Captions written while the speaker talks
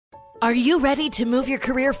Are you ready to move your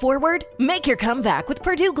career forward? Make your comeback with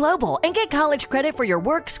Purdue Global and get college credit for your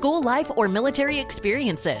work, school life, or military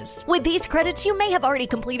experiences. With these credits, you may have already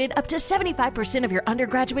completed up to 75% of your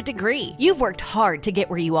undergraduate degree. You've worked hard to get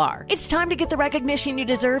where you are. It's time to get the recognition you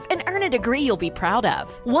deserve and earn a degree you'll be proud of,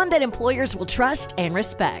 one that employers will trust and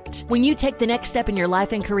respect. When you take the next step in your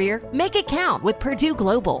life and career, make it count with Purdue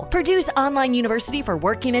Global, Purdue's online university for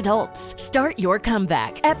working adults. Start your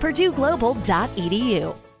comeback at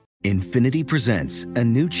purdueglobal.edu. Infiniti presents a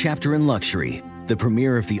new chapter in luxury, the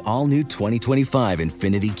premiere of the all-new 2025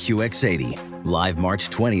 Infiniti QX80, live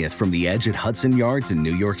March 20th from the Edge at Hudson Yards in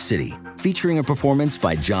New York City, featuring a performance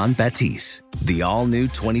by John Batiste. The all-new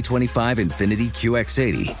 2025 Infiniti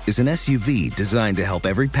QX80 is an SUV designed to help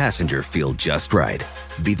every passenger feel just right.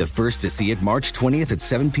 Be the first to see it March 20th at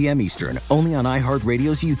 7 p.m. Eastern, only on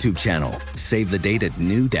iHeartRadio's YouTube channel. Save the date at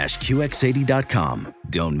new-QX80.com.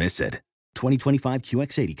 Don't miss it. 2025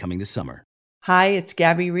 QX80 coming this summer. Hi, it's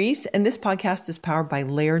Gabby Reese, and this podcast is powered by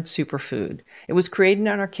Laird Superfood. It was created in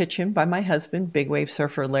our kitchen by my husband, big wave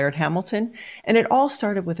surfer Laird Hamilton, and it all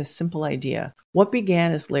started with a simple idea. What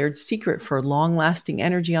began as Laird's secret for long-lasting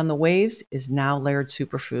energy on the waves is now Laird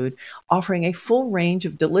Superfood, offering a full range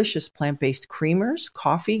of delicious plant-based creamers,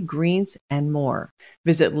 coffee, greens, and more.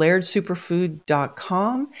 Visit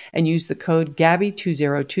lairdsuperfood.com and use the code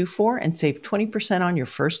GABBY2024 and save 20% on your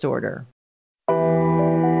first order.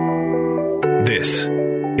 This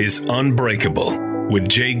is Unbreakable with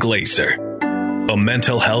Jay Glazer, a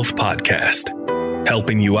mental health podcast,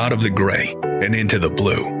 helping you out of the gray and into the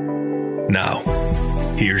blue. Now,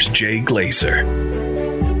 here's Jay Glazer.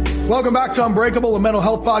 Welcome back to Unbreakable, a mental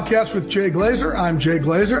health podcast with Jay Glazer. I'm Jay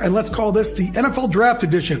Glazer, and let's call this the NFL Draft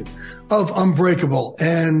edition of Unbreakable.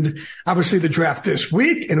 And obviously the draft this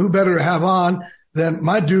week, and who better to have on than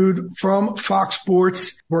my dude from Fox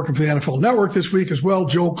Sports, working for the NFL Network this week as well,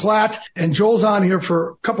 Joel Klatt. And Joel's on here for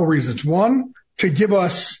a couple reasons. One, to give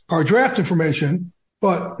us our draft information.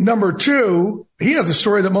 But number two, he has a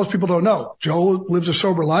story that most people don't know. Joel lives a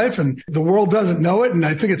sober life and the world doesn't know it. And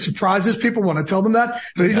I think it surprises people when I tell them that.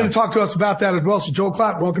 So he's going to talk to us about that as well. So Joel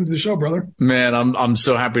Klatt, welcome to the show, brother. Man, I'm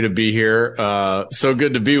so happy to be here. So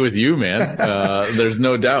good to be with you, man. There's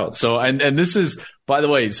no doubt. So, and this is, by the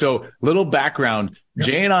way, so little background, yep.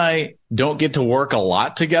 Jay and I don't get to work a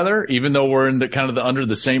lot together, even though we're in the kind of the under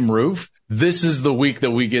the same roof. This is the week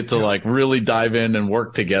that we get to like really dive in and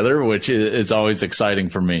work together, which is always exciting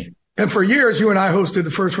for me. And for years, you and I hosted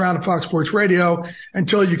the first round of Fox Sports Radio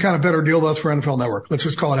until you kind of better deal with us for NFL Network. Let's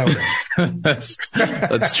just call it how it is.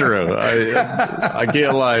 That's true. I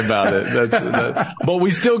can't lie about it. But we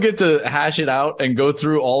still get to hash it out and go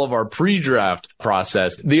through all of our pre-draft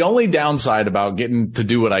process. The only downside about getting to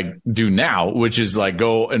do what I do now, which is like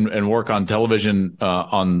go and work on television,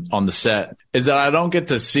 on the set, is that I don't get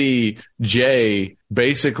to see Jay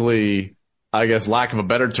basically, I guess, lack of a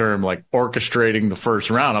better term, like orchestrating the first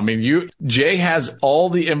round. I mean, Jay has all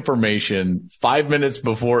the information 5 minutes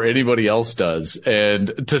before anybody else does.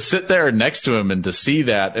 And to sit there next to him and to see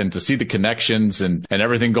that and to see the connections and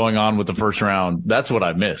everything going on with the first round, that's what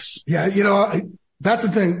I miss. Yeah. That's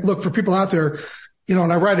the thing. Look, for people out there,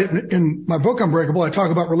 and I write it in my book, Unbreakable, I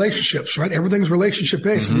talk about relationships, right? Everything's relationship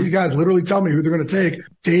based. Mm-hmm. And these guys literally tell me who they're going to take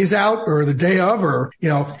days out or the day of or,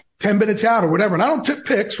 10 minutes out or whatever. And I don't tip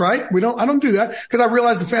picks, right? I don't do that because I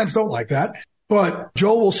realize the fans don't like that. But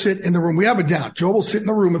Joel will sit in the room. We have it down. Joel will sit in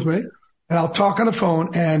the room with me and I'll talk on the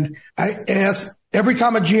phone. And I ask every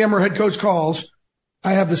time a GM or head coach calls,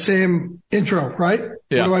 I have the same intro, right?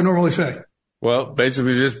 Yeah. What do I normally say? Well,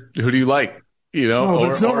 basically just who do you like?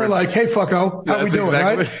 But it's normally like, hey, fucko, how we doing,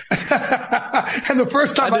 exactly. Right? And the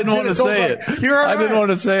first time I didn't want to say it. I didn't want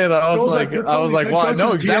to say it. I was like, well, I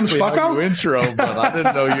know exactly how you intro, but I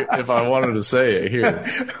didn't know if I wanted to say it here.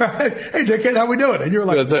 Right? Hey, dickhead, how we doing? And you're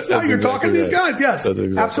like, that's how you're talking to these guys? Yes,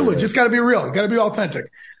 absolutely. Just got to be real. Got to be authentic.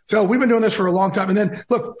 So we've been doing this for a long time. And then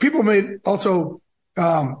look, people may also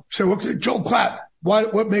say, well, Joel Klatt,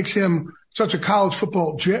 what makes him such a college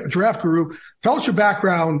football draft guru? Tell us your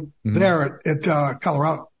background there at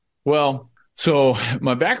Colorado. Well, so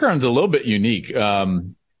my background's a little bit unique,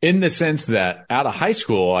 in the sense that out of high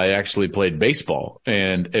school, I actually played baseball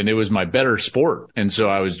and it was my better sport. And so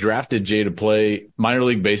I was drafted, Jay, to play minor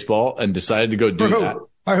league baseball and decided to go do that.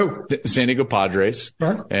 By who? San Diego Padres.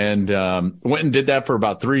 Right. And, went and did that for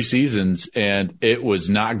about 3 seasons and it was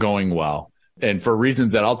not going well. And for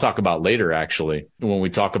reasons that I'll talk about later, actually, when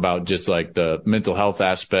we talk about just like the mental health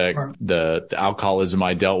aspect, the alcoholism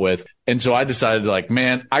I dealt with. And so I decided like,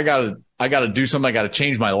 man, I I got to do something. I got to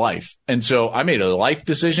change my life. And so I made a life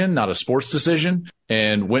decision, not a sports decision,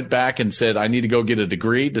 and went back and said, I need to go get a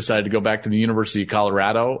degree, decided to go back to the University of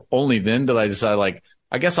Colorado. Only then did I decide, like,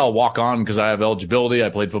 I guess I'll walk on because I have eligibility. I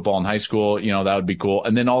played football in high school. That would be cool.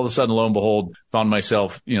 And then all of a sudden, lo and behold, found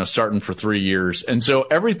myself, starting for 3 years. And so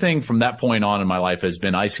everything from that point on in my life has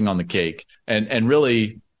been icing on the cake. And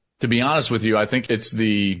really, to be honest with you, I think it's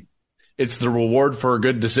the reward for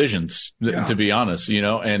good decisions, to be honest,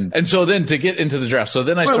 and so then to get into the draft. So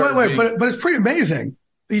then I started. But it's pretty amazing.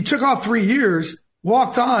 You took off 3 years,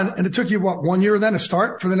 walked on, and it took you 1 year then to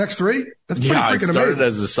start for the next 3? That's pretty freaking amazing. I started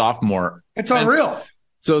as a sophomore. It's unreal.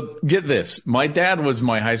 So get this. My dad was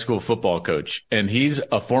my high school football coach, and he's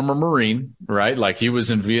a former Marine, right? Like, he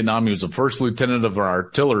was in Vietnam. He was the first lieutenant of our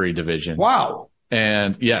artillery division. Wow.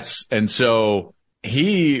 And yes. And so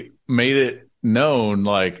he made it known,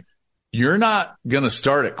 like, you're not going to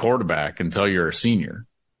start at quarterback until you're a senior.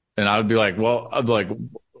 And I would be like,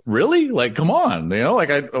 really? Like, come on,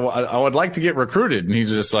 I would like to get recruited. And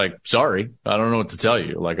he's just like, sorry, I don't know what to tell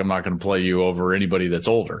you. Like, I'm not going to play you over anybody that's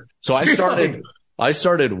older. So I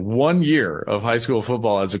started 1 year of high school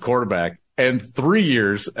football as a quarterback and 3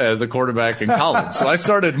 years as a quarterback in college. So I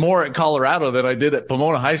started more at Colorado than I did at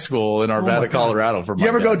Pomona High School in Arvada, Colorado. For my you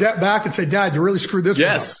ever go back and say, Dad, you really screwed this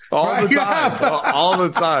one up? The time. All the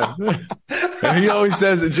time. And he always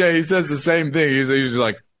says it, Jay, he says the same thing. He's just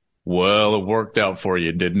like, well, it worked out for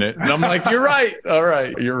you, didn't it? And I'm like, you're right. All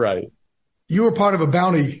right. You're right. You were part of a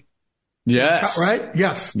bounty. Yes. Right?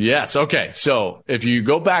 Yes. Yes. Okay. So if you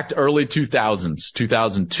go back to early 2000s,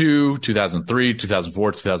 2002, 2003,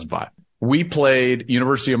 2004, 2005, we played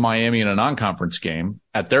University of Miami in a non-conference game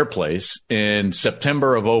at their place in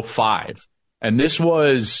September of 2005. And this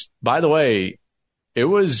was, by the way, it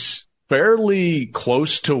was fairly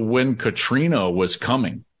close to when Katrina was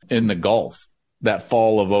coming in the Gulf that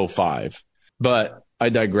fall of 2005. But I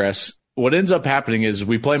digress. What ends up happening is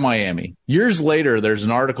we play Miami. Years later, there's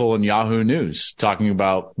an article in Yahoo News talking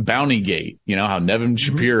about Bountygate, how Nevin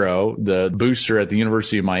Shapiro, the booster at the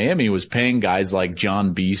University of Miami, was paying guys like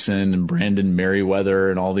John Beeson and Brandon Merriweather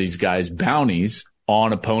and all these guys bounties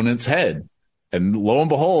on opponents' head. And lo and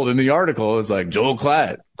behold, in the article, it's like Joel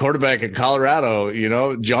Klatt, quarterback at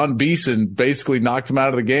Colorado, John Beeson basically knocked him out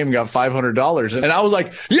of the game and got $500. And I was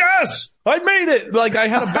like, yes, I made it. Like, I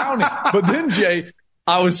had a bounty. But then, Jay,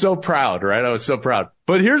 I was so proud, right? I was so proud.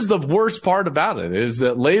 But here's the worst part about it is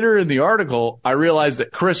that later in the article, I realized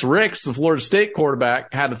that Chris Ricks, the Florida State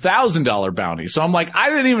quarterback, had $1,000 bounty. So I'm like, I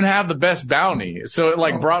didn't even have the best bounty. So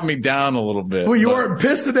it brought me down a little bit. Well, you weren't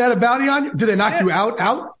pissed that they had a bounty on you? Did they knock you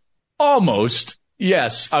out? Almost.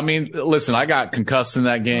 Yes. I mean, listen, I got concussed in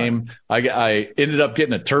that game. I ended up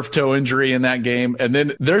getting a turf toe injury in that game. And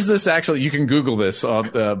then there's this, actually, you can Google this,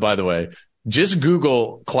 by the way. Just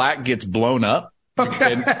Google Klatt gets blown up.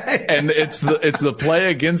 Okay. And it's the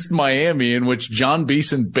play against Miami in which John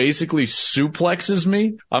Beeson basically suplexes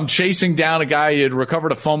me. I'm chasing down a guy who had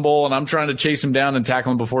recovered a fumble, and I'm trying to chase him down and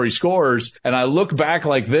tackle him before he scores. And I look back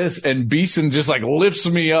like this, and Beeson just lifts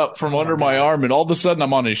me up from under my arm, and all of a sudden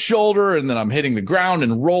I'm on his shoulder, and then I'm hitting the ground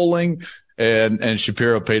and rolling. And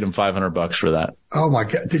Shapiro paid him $500 for that. Oh my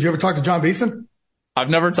God! Did you ever talk to John Beeson? I've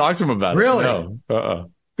never talked to him about it. Really?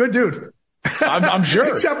 No. Good dude. I'm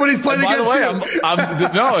sure. Except when he's playing against you.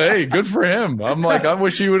 No, hey, good for him. I'm like, I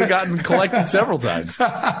wish he would have gotten collected several times.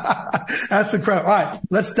 That's incredible. All right,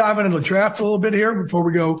 let's dive into the draft a little bit here before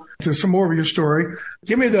we go to some more of your story.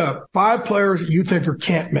 Give me the 5 players that you think are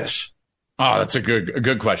can't miss. Oh, that's a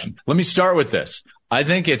good question. Let me start with this. I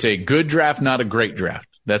think it's a good draft, not a great draft.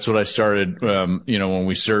 That's what I started, when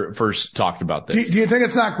we first talked about this. Do you think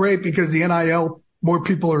it's not great because the NIL, more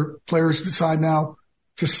players decide now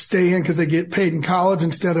to stay in because they get paid in college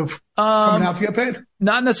instead of coming out to get paid?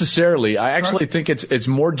 Not necessarily. I actually think it's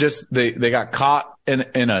more just they got caught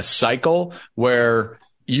in a cycle where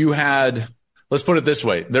you had, let's put it this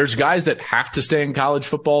way. There's guys that have to stay in college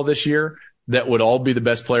football this year that would all be the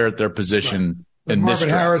best player at their position. Like Marvin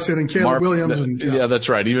Harrison and Caleb Williams. Yeah, that's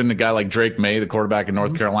right. Even a guy like Drake May, the quarterback in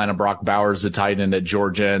North Carolina, Brock Bowers, the tight end at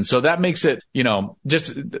Georgia. And so that makes it,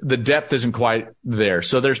 just the depth isn't quite there.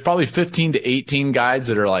 So there's probably 15 to 18 guys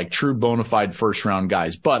that are true bona fide first round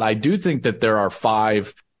guys. But I do think that there are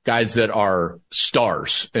 5 guys that are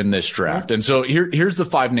stars in this draft. And so here's the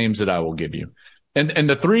 5 names that I will give you. And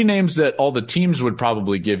the 3 names that all the teams would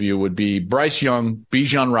probably give you would be Bryce Young,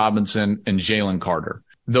 Bijan Robinson, and Jalen Carter.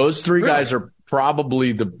 Those 3 guys are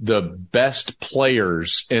probably the best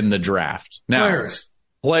players in the draft. Now,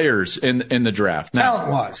 players in the draft.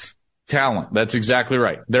 Talent-wise. Talent. That's exactly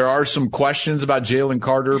right. There are some questions about Jalen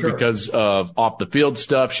Carter because of off the field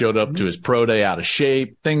stuff, showed up to his pro day out of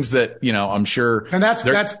shape, things that, I'm sure. And that's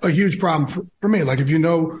a huge problem for me. Like, if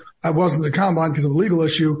I wasn't at the combine because of a legal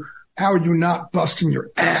issue, how are you not busting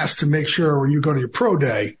your ass to make sure when you go to your pro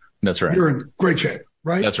day, that's right, you're in great shape,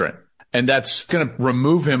 right? That's right. And that's going to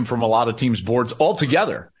remove him from a lot of teams' boards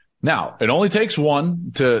altogether. Now, it only takes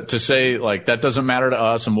one to say, like, that doesn't matter to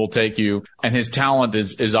us and we'll take you. And his talent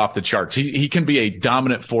is off the charts. He can be a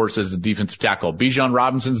dominant force as the defensive tackle. Bijan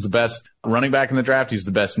Robinson's the best running back in the draft. He's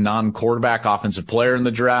the best non-quarterback offensive player in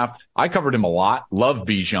the draft. I covered him a lot. Love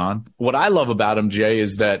Bijan. What I love about him, Jay,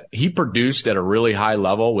 is that he produced at a really high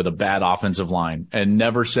level with a bad offensive line and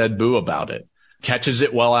never said boo about it. Catches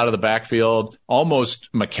it well out of the backfield,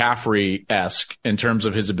 almost McCaffrey-esque in terms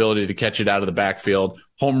of his ability to catch it out of the backfield,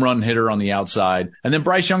 home run hitter on the outside. And then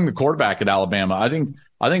Bryce Young, the quarterback at Alabama. I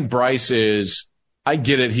think Bryce is, I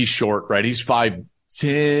get it, he's short, right? He's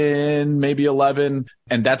 5'10", maybe 11,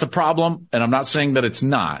 and that's a problem. And I'm not saying that it's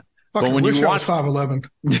not. But when you watch 5'11",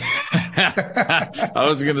 I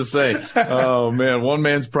was going to say, oh man, one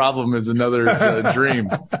man's problem is another's dream.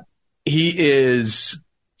 He is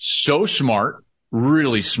so smart.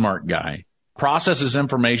 Really smart guy. Processes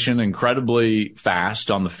information incredibly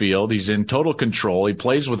fast on the field. He's in total control. He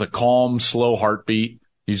plays with a calm, slow heartbeat.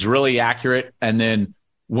 He's really accurate. And then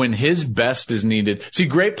when his best is needed, see,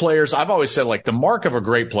 great players, I've always said, like, the mark of a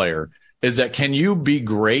great player is that can you be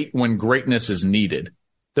great when greatness is needed?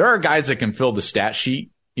 There are guys that can fill the stat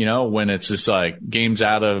sheet, when it's just like games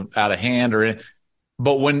out of hand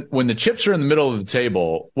but when the chips are in the middle of the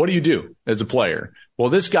table, what do you do as a player? Well,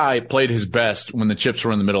 this guy played his best when the chips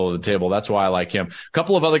were in the middle of the table. That's why I like him. A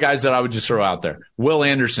couple of other guys that I would just throw out there. Will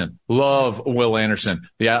Anderson. Love Will Anderson.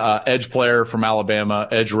 The edge player from Alabama,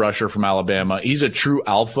 edge rusher from Alabama. He's a true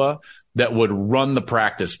alpha that would run the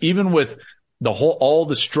practice. Even with all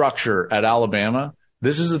the structure at Alabama,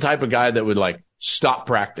 this is the type of guy that would, like, stop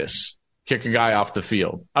practice, kick a guy off the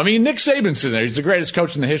field. I mean, Nick Saban's in there. He's the greatest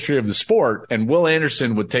coach in the history of the sport, and Will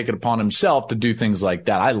Anderson would take it upon himself to do things like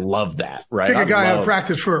that. I love that, right? Kick a guy out of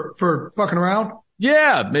practice for fucking around?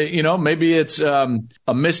 Yeah, maybe it's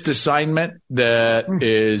a missed assignment that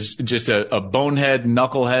is just a bonehead,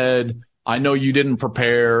 knucklehead. I know you didn't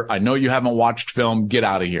prepare. I know you haven't watched film. Get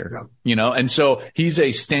out of here. Yeah. And so he's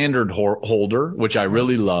a standard holder, which I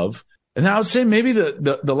really love. And I would say maybe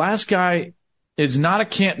the last guy is not a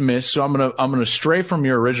can't miss. So I'm gonna stray from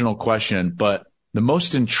your original question, but the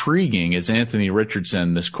most intriguing is Anthony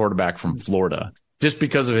Richardson, this quarterback from Florida, just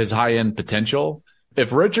because of his high end potential.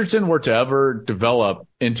 If Richardson were to ever develop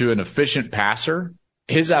into an efficient passer,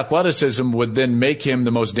 his athleticism would then make him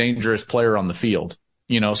the most dangerous player on the field.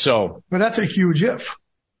 But that's a huge if.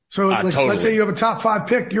 So totally. Let's say you have a top 5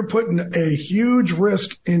 pick, you're putting a huge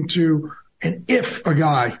risk into an if a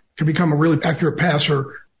guy can become a really accurate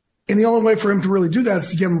passer. And the only way for him to really do that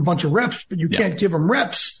is to give him a bunch of reps, but you can't give him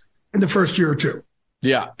reps in the first year or two.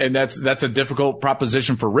 Yeah, and that's a difficult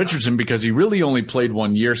proposition for Richardson because he really only played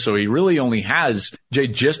 1 year, so he really only has, Jay,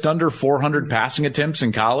 just under 400 passing attempts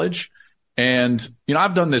in college. And,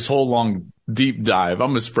 I've done this whole long deep dive.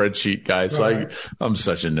 I'm a spreadsheet guy, so I'm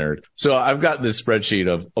such a nerd. So I've got this spreadsheet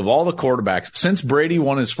of all the quarterbacks. Since Brady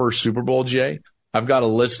won his first Super Bowl, Jay, I've got a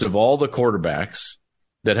list of all the quarterbacks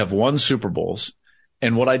that have won Super Bowls.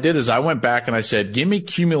 And what I did is I went back and I said, give me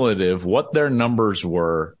cumulative what their numbers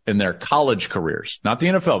were in their college careers, not the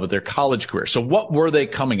NFL, but their college career. So what were they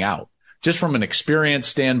coming out just from an experience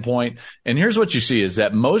standpoint? And here's what you see is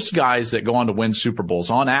that most guys that go on to win Super Bowls,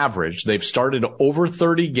 on average, they've started over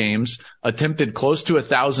 30 games, attempted close to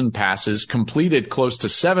 1,000 passes, completed close to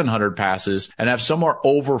 700 passes, and have somewhere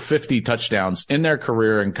over 50 touchdowns in their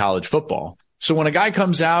career in college football. So when a guy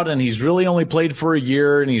comes out and he's really only played for a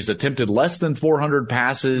year and he's attempted less than 400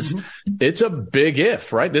 passes, it's a big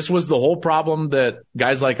if, right? This was the whole problem that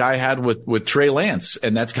guys like I had with Trey Lance,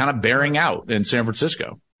 and that's kind of bearing out in San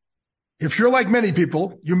Francisco. If you're like many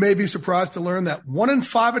people, you may be surprised to learn that 1 in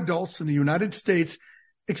 5 adults in the United States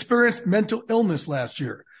experienced mental illness last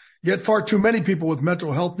year. Yet far too many people with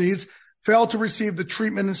mental health needs fail to receive the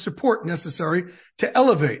treatment and support necessary to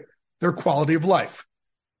elevate their quality of life.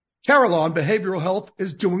 Carillon Behavioral Health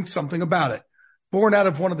is doing something about it. Born out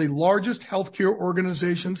of one of the largest healthcare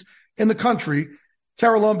organizations in the country,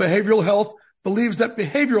 Carillon Behavioral Health believes that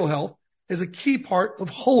behavioral health is a key part of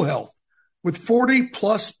whole health. With 40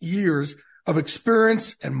 plus years of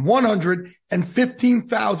experience and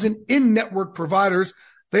 115,000 in-network providers,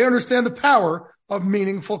 they understand the power of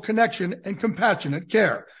meaningful connection and compassionate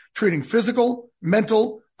care, treating physical,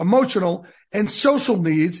 mental, emotional, and social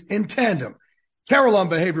needs in tandem. Carillon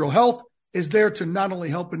Behavioral Health is there to not only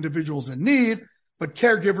help individuals in need, but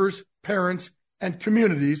caregivers, parents, and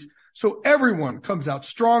communities, so everyone comes out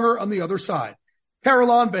stronger on the other side.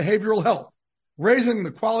 Carelon Behavioral Health, raising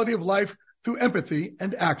the quality of life through empathy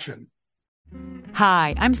and action.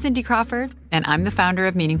 Hi, I'm Cindy Crawford, and I'm the founder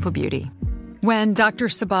of Meaningful Beauty. When Dr.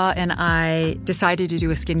 Sabah and I decided to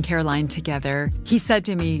do a skincare line together, he said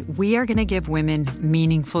to me, we are going to give women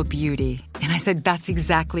meaningful beauty. And I said, that's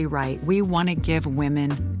exactly right. We want to give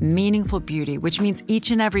women meaningful beauty, which means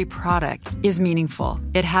each and every product is meaningful.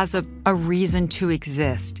 It has a reason to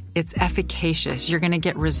exist. It's efficacious. You're going to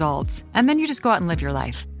get results. And then you just go out and live your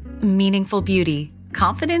life. Meaningful Beauty.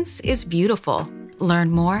 Confidence is beautiful.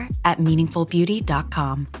 Learn more at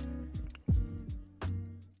meaningfulbeauty.com.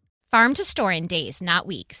 Farm to store in days, not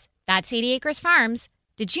weeks. That's 80 Acres Farms.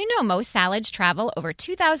 Did you know most salads travel over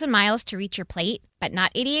 2,000 miles to reach your plate? But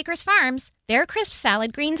not 80 Acres Farms. Their crisp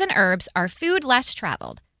salad greens and herbs are food less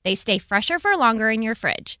traveled. They stay fresher for longer in your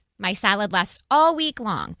fridge. My salad lasts all week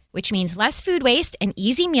long, which means less food waste and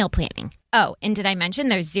easy meal planning. Oh, and did I mention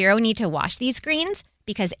there's zero need to wash these greens?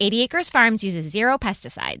 Because 80 Acres Farms uses zero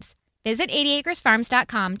pesticides. Visit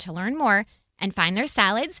 80acresfarms.com to learn more and find their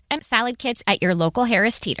salads and salad kits at your local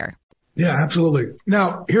Harris Teeter. Yeah, absolutely.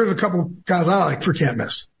 Now, here's a couple of guys I like for can't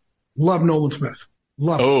miss. Love Nolan Smith.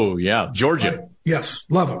 Love him. Oh, yeah. Georgia. Yes,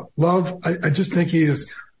 love him. I just think he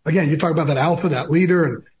is, again, you talk about that alpha, that leader,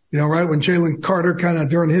 and, you know, right when Jalen Carter kind of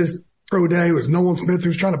during his pro day, it was Nolan Smith who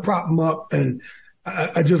was trying to prop him up, and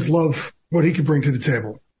I just love what he could bring to the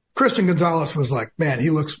table. Christian Gonzalez was like, man, he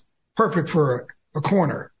looks perfect for a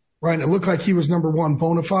corner, right? And it looked like he was number one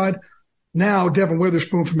bona fide. Now, Devin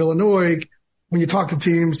Witherspoon from Illinois, when you talk to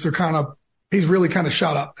teams, he's really kind of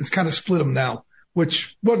shot up. It's kind of split them now,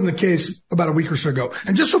 which wasn't the case about a week or so ago.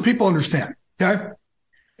 And just so people understand, okay?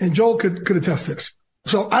 And Joel could attest this.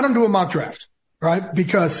 So I don't do a mock draft, right?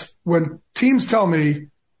 Because when teams tell me,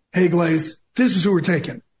 hey, Glaze, this is who we're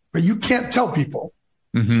taking, but you can't tell people.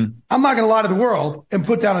 Mm-hmm. I'm not going to lie to the world and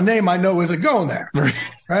put down a name I know isn't going there,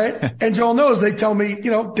 right? And Joel knows they tell me,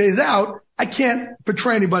 days out, I can't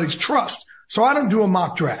betray anybody's trust. So I don't do a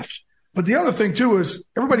mock draft. But the other thing, too, is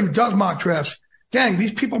everybody who does mock drafts, gang,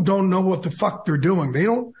 these people don't know what the fuck they're doing. They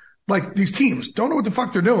don't, like these teams, don't know what the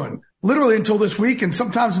fuck they're doing. Literally until this week and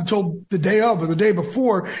sometimes until the day of or the day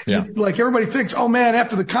before. Yeah. Like everybody thinks, oh, man,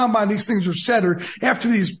 after the combine, these things are set, or after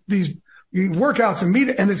these workouts and meet,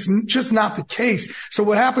 and it's just not the case. So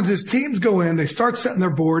what happens is teams go in, they start setting their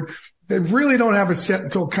board. They really don't have it set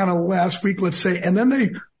until kind of last week, let's say. And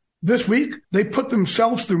then this week, they put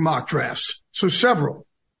themselves through mock drafts. So several.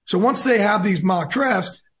 So once they have these mock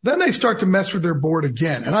drafts, then they start to mess with their board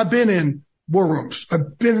again. And I've been in war rooms.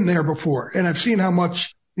 I've been in there before, and I've seen how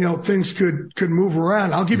much, things could move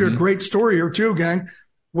around. I'll give you a great story here too, gang.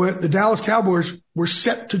 Where the Dallas Cowboys were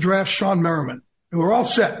set to draft Sean Merriman, and we're all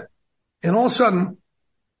set. And all of a sudden,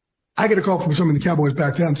 I get a call from somebody in the Cowboys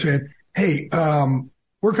back then saying, hey,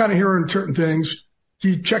 we're kind of hearing certain things.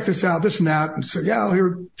 Can you check this out, this and that? And I said, yeah, I'll hear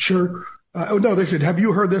it. Sure. No, they said, have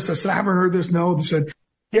you heard this? I said, I haven't heard this. No. They said,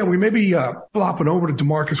 yeah, we may be flopping over to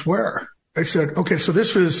DeMarcus Ware. I said, okay, so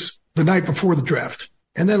this was the night before the draft.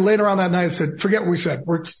 And then later on that night, I said, forget what we said.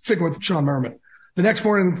 We're sticking with Sean Merriman. The next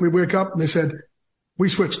morning, we wake up and they said, we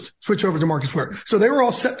switch over to DeMarcus Ware. So they were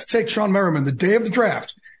all set to take Sean Merriman the day of the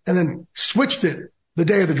draft and then switched it the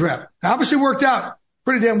day of the draft. Now, obviously worked out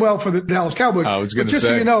pretty damn well for the Dallas Cowboys. I was going to say. Just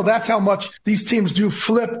so you know, that's how much these teams do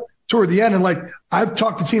flip toward the end. And like I've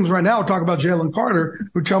talked to teams right now, talk about Jalen Carter,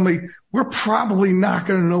 who tell me we're probably not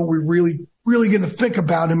going to know we're really going to think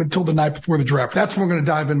about him until the night before the draft. That's when we're going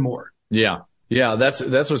to dive in more. Yeah. Yeah, that's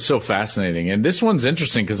what's so fascinating. And this one's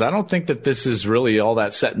interesting because I don't think that this is really all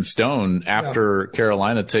that set in stone after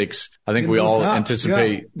Carolina takes, I think we all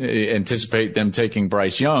anticipate them taking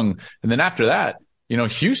Bryce Young. And then after that,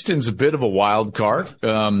 Houston's a bit of a wild card.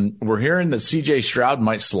 We're hearing that CJ Stroud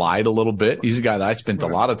might slide a little bit. He's a guy that I spent a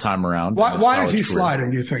lot of time around. Why is he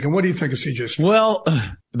sliding, do you think? And what do you think of CJ Stroud? Well,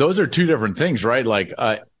 those are two different things, right? Like,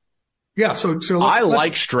 so I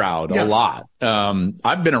like Stroud a lot.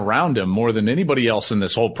 I've been around him more than anybody else in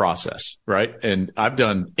this whole process, right? And I've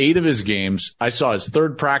done 8 of his games. I saw his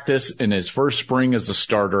third practice in his first spring as a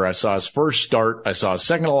starter. I saw his first start. I saw his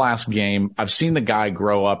second to last game. I've seen the guy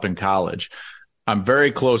grow up in college. I'm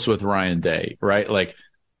very close with Ryan Day, right? Like,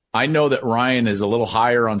 I know that Ryan is a little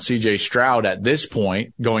higher on CJ Stroud at this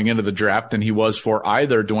point going into the draft than he was for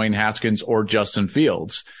either Dwayne Haskins or Justin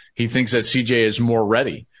Fields. He thinks that CJ is more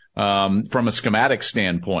ready. From a schematic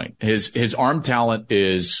standpoint, his arm talent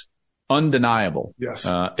is undeniable. Yes.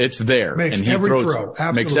 It's there. Makes every throw.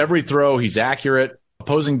 Absolutely. Makes every throw. He's accurate.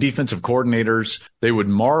 opposing defensive coordinators, they would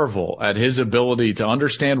marvel at his ability to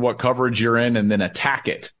understand what coverage you're in and then attack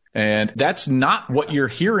it. And that's not what you're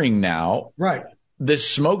hearing now. Right.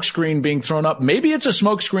 This smokescreen being thrown up. Maybe it's a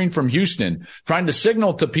smokescreen from Houston trying to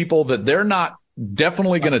signal to people that they're not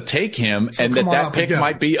definitely going to take him, so and that pick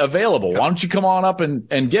might be available. Why don't you come on up and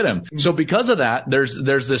get him? Mm-hmm. So because of that, there's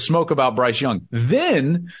this smoke about Bryce Young.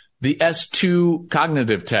 Then the S2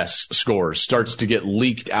 cognitive test scores starts to get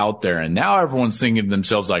leaked out there. And now everyone's thinking to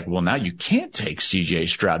themselves like, well, now you can't take CJ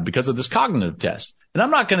Stroud because of this cognitive test. And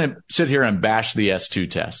I'm not going to sit here and bash the S2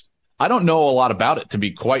 test. I don't know a lot about it, to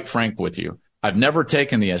be quite frank with you. I've never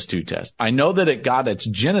taken the S2 test. I know that it got its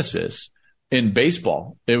genesis in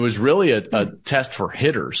baseball. It was really a test for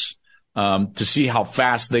hitters to see how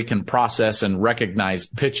fast they can process and recognize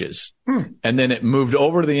pitches. And then it moved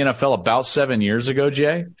over to the NFL about 7 years ago,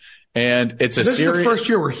 Jay. And it's a This series. is the first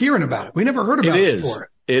year we're hearing about it. We never heard about it before.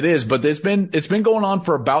 It is, but it's been going on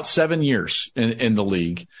for about 7 years in the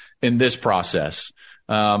league in this process.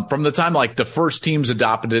 From the time like the first teams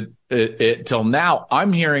adopted it till now,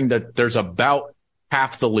 I'm hearing that there's about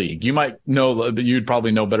half the league. You might know, you'd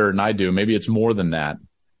probably know better than I do. Maybe it's more than that.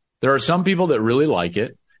 There are some people that really like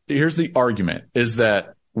it. Here's the argument is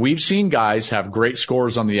that we've seen guys have great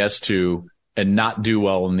scores on the S2 and not do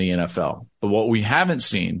well in the NFL. But what we haven't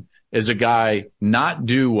seen is a guy not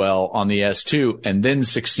do well on the S2 and then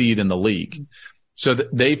succeed in the league. So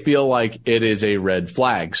they feel like it is a red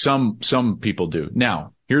flag. Some people do.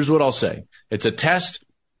 Now, here's what I'll say. It's a test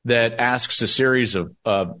that asks a series of,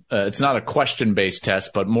 it's not a question-based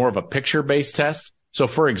test, but more of a picture-based test. So,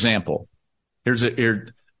 for example,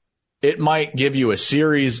 it might give you a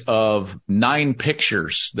series of 9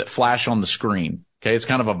 pictures that flash on the screen. Okay. It's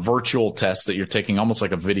kind of a virtual test that you're taking almost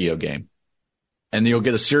like a video game. And you'll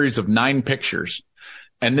get a series of 9 pictures.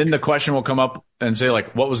 And then the question will come up and say,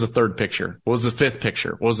 like, what was the 3rd picture? What was the 5th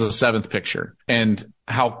picture? What was the 7th picture? And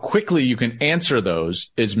how quickly you can answer those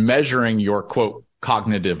is measuring your, quote,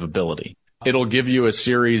 cognitive ability. It'll give you a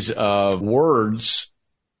series of words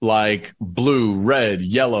like blue, red,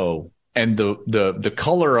 yellow, and the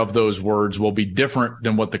color of those words will be different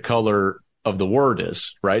than what the color of the word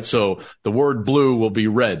is, right? So the word blue will be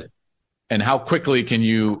red. And how quickly can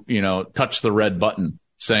you touch the red button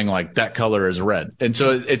saying like that color is red? And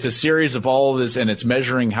so it's a series of all of this, and it's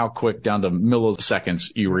measuring how quick down to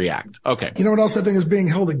milliseconds you react. Okay. You know what else I think is being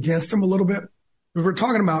held against him a little bit? We're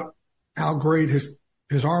talking about how great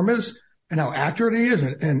his arm is and how accurate he is.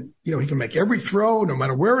 And he can make every throw no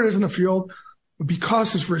matter where it is in the field. But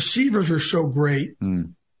because his receivers are so great,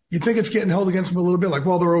 you think it's getting held against him a little bit like,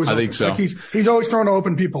 well, they're always I open. think so. Like he's always throwing to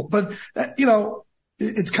open people. But,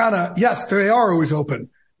 it's kind of, yes, they are always open,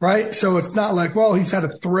 right? So it's not like, well, he's had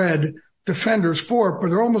to thread defenders for it, but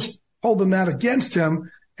they're almost holding that against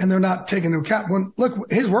him, and they're not taking into account. When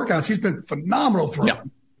look, his workouts, he's been phenomenal throwing. Yeah.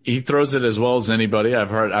 He throws it as well as anybody. I've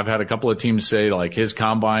had a couple of teams say like his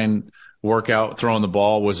combine workout throwing the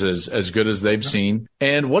ball was as good as they've seen.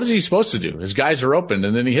 And what is he supposed to do? His guys are open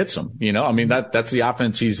and then he hits them. I mean, that's the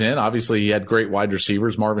offense he's in. Obviously he had great wide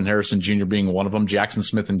receivers, Marvin Harrison Jr. being one of them. Jackson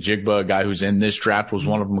Smith and Jigba, a guy who's in this draft, was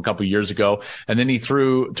one of them a couple of years ago. And then he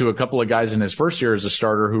threw to a couple of guys in his first year as a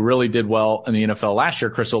starter who really did well in the NFL last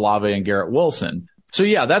year, Chris Olave and Garrett Wilson. So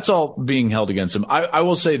yeah, that's all being held against him. I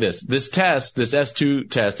will say this test, this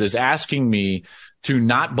S2 test is asking me to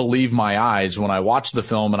not believe my eyes when I watch the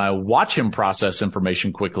film and I watch him process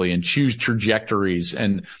information quickly and choose trajectories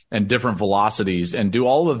and different velocities and do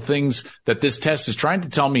all of the things that this test is trying to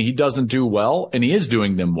tell me he doesn't do well, and he is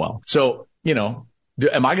doing them well. So, am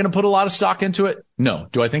I going to put a lot of stock into it? No.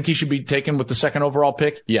 Do I think he should be taken with the 2nd overall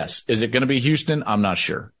pick? Yes. Is it going to be Houston? I'm not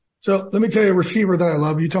sure. So let me tell you a receiver that I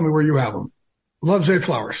love. You tell me where you have him. Love Zay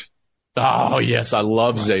Flowers. Oh, yes. I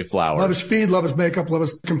love Zay Flowers. Love his speed, love his makeup, love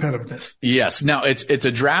his competitiveness. Yes. Now, it's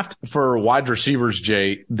a draft for wide receivers,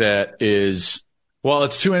 Jay, that is, well,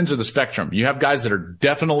 it's 2 ends of the spectrum. You have guys that are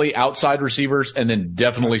definitely outside receivers and then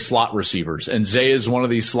definitely slot receivers. And Zay is one of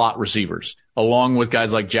these slot receivers, along with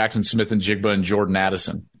guys like Jackson Smith and Jigba and Jordan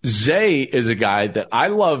Addison. Zay is a guy that I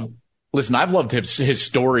love. Listen, I've loved his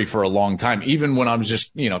story for a long time, even when I was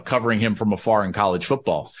just, covering him from afar in college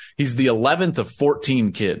football. He's the 11th of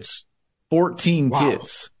 14 kids. 14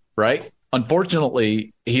 kids, right?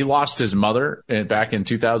 Unfortunately, he lost his mother back in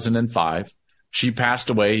 2005. She passed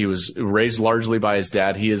away. He was raised largely by his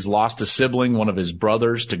dad. He has lost a sibling, one of his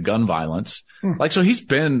brothers, to gun violence. So he's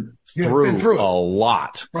been through a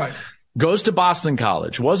lot. Right. Goes to Boston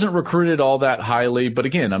College. Wasn't recruited all that highly, but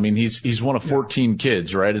again, I mean, he's one of 14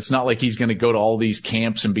 kids, right? It's not like he's going to go to all these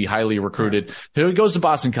camps and be highly recruited. Right. He goes to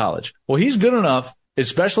Boston College. Well, he's good enough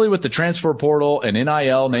especially with the transfer portal and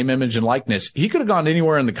NIL, name, image, and likeness. He could have gone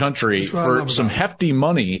anywhere in the country for some hefty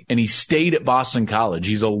money, and he stayed at Boston College.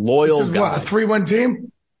 He's a loyal guy. What, a 3-1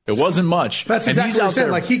 team? It wasn't much. That's exactly what I said.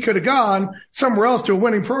 Like, he could have gone somewhere else to a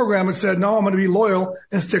winning program and said, no, I'm going to be loyal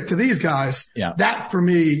and stick to these guys. Yeah. That, for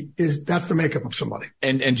me, that's the makeup of somebody.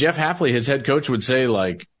 And Jeff Hafley, his head coach, would say,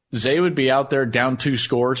 like, Zay would be out there down 2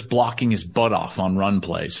 scores, blocking his butt off on run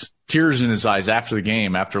plays. Tears in his eyes after the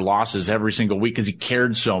game, after losses every single week because he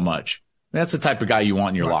cared so much. That's the type of guy you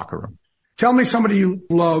want in your locker room. Tell me somebody you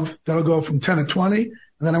love that'll go from 10 to 20, and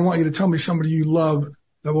then I want you to tell me somebody you love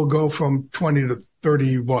that will go from 20 to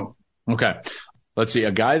 31. Okay. Let's see.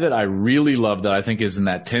 A guy that I really love that I think is in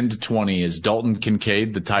that 10 to 20 is Dalton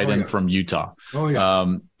Kincaid, the tight end from Utah. Oh,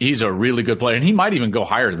 yeah. He's a really good player, and he might even go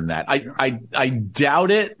higher than that. I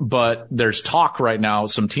doubt it, but there's talk right now.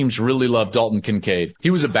 Some teams really love Dalton Kincaid.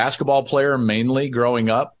 He was a basketball player mainly growing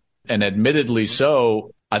up, and admittedly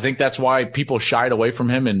so. I think that's why people shied away from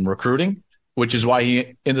him in recruiting, which is why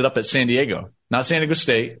he ended up at San Diego. Not San Diego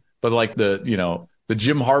State, but like the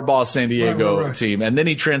Jim Harbaugh San Diego team. And then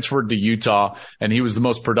he transferred to Utah, and he was the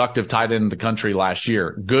most productive tight end in the country last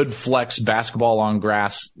year. Good flex basketball on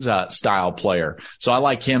grass style player. So I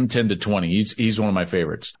like him 10 to 20. He's one of my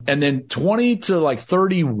favorites. And then 20 to like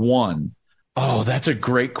 31. Oh, that's a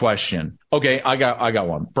great question. Okay, I got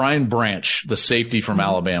one. Brian Branch, the safety from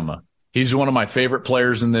Alabama. He's one of my favorite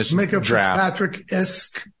players in this draft.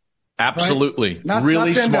 Fitzpatrick-esque. Absolutely. Right?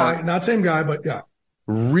 Really smart. Not same guy, but yeah.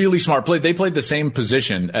 Really smart. They played the same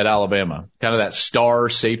position at Alabama, kind of that star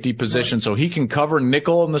safety position. Right. So he can cover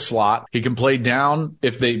nickel in the slot. He can play down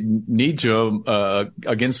if they need to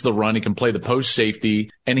against the run. He can play the post safety,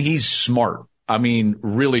 and he's smart. I mean,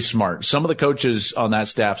 really smart. Some of the coaches on that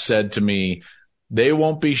staff said to me, they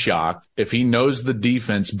won't be shocked if he knows the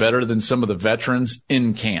defense better than some of the veterans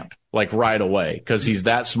in camp, like right away, because he's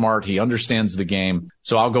that smart. He understands the game.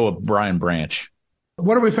 So I'll go with Brian Branch.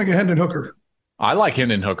 What do we think of Hendon Hooker? I like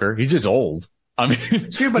Hendon Hooker. He's just old. I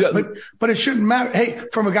mean, see, but it shouldn't matter. Hey,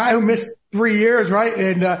 from a guy who missed 3 years, right,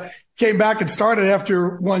 and came back and started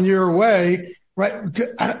after 1 year away, right?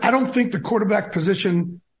 I don't think the quarterback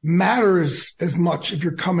position matters as much if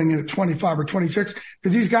you're coming in at 25 or 26,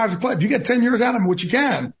 because these guys are playing. If you get 10 years out of them, which you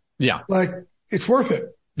can, like, it's worth it.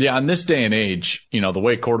 Yeah, in this day and age, the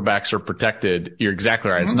way quarterbacks are protected, you're exactly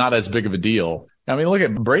right. Mm-hmm. It's not as big of a deal. I mean, look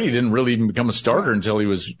at Brady didn't really even become a starter until he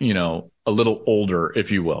was, a little older,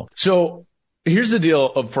 if you will. So here's the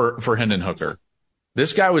deal for Hendon Hooker.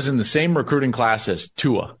 This guy was in the same recruiting class as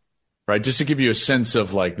Tua, right? Just to give you a sense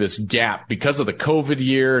of like this gap because of the COVID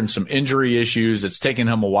year and some injury issues. It's taken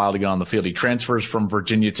him a while to get on the field. He transfers from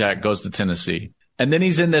Virginia Tech, goes to Tennessee. And then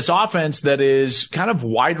he's in this offense that is kind of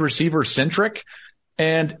wide receiver centric.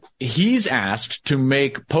 And he's asked to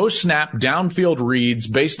make post-snap downfield reads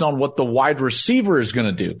based on what the wide receiver is going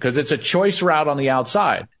to do, because it's a choice route on the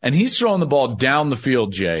outside. And he's throwing the ball down the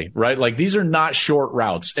field, Jay, right? Like, these are not short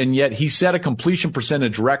routes. And yet he set a completion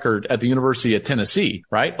percentage record at the University of Tennessee,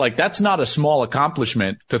 right? Like, that's not a small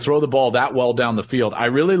accomplishment to throw the ball that well down the field. I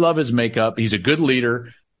really love his makeup. He's a good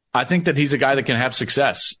leader. I think that he's a guy that can have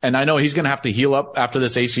success. And I know he's going to have to heal up after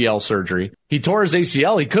this ACL surgery. He tore his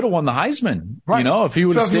ACL. He could have won the Heisman, right, if he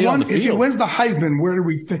would have stayed on the field. If he wins the Heisman, where do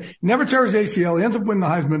we think? Never tears his ACL. He ends up winning the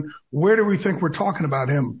Heisman. Where do we think we're talking about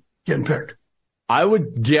him getting picked? I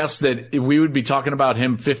would guess that we would be talking about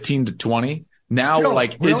him 15 to 20. Now,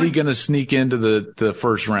 really? Is he going to sneak into the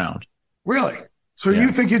first round? Really? So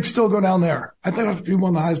you think he'd still go down there? I think if he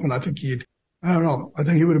won the Heisman, I don't know. I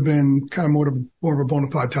think he would have been kind of more of a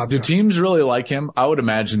bona fide top. Do teams really like him? I would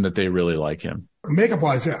imagine that they really like him. Makeup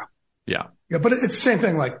wise, yeah. Yeah. Yeah, but it's the same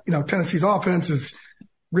thing. Like, Tennessee's offense is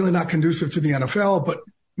really not conducive to the NFL, but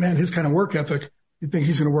man, his kind of work ethic, you think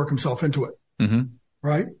he's going to work himself into it. Mm-hmm.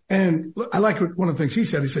 Right. And I like one of the things he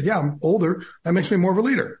said. He said, yeah, I'm older. That makes me more of a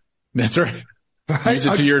leader. That's right. Use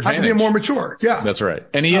it to your advantage. I can be more mature. Yeah. That's right.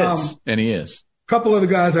 And he is. A couple of the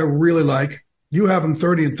guys I really like. You have him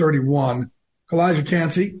 30 and 31. Elijah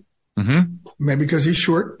Cansey, maybe because he's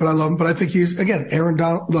short, but I love him. But I think he's, again, Aaron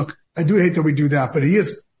Donald. Look, I do hate that we do that, but he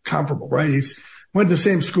is comparable, right? He's went to the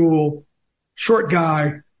same school, short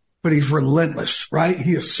guy, but he's relentless, right?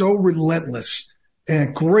 He is so relentless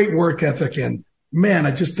and great work ethic. And man,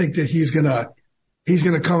 I just think that he's going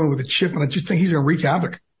to come in with a chip, and I just think he's going to wreak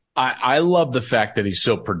havoc. I love the fact that he's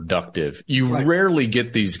so productive. You rarely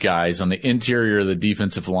get these guys on the interior of the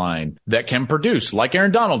defensive line that can produce like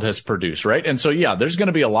Aaron Donald has produced, right? And so, there's going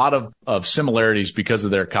to be a lot of similarities because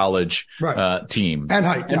of their college team. And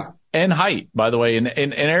height, And height, by the way. And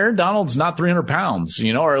Aaron Donald's not 300 pounds,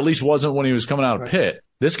 or at least wasn't when he was coming out of Pitt.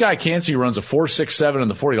 This guy, Cansey, runs a 4.67 in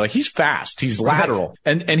the 40. Like, he's fast. He's lateral.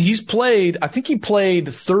 And he's played, I think he played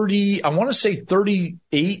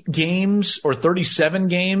 38 games or 37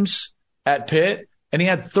 games at Pitt. And he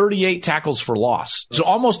had 38 tackles for loss. So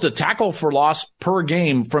almost a tackle for loss per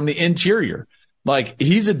game from the interior. Like,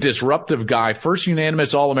 he's a disruptive guy. First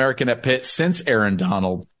unanimous All-American at Pitt since Aaron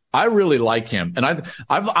Donald. I really like him. And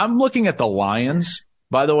I'm looking at the Lions,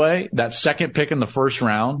 by the way, that second pick in the first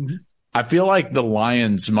round. Mm-hmm. I feel like the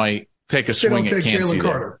Lions might take a swing at Cansey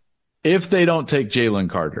there. If they don't take Jalen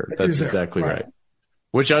Carter. That's exactly right.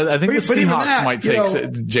 Which I think the Seahawks might take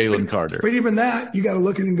Jalen Carter. But even that, you got to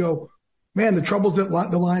look at it and go, man, the troubles that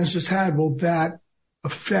the Lions just had, will that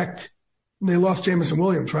affect? They lost Jamison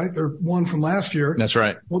Williams, right? They're one from last year. That's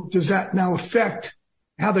right. Well, does that now affect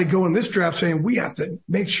how they go in this draft, saying we have to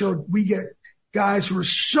make sure we get guys who are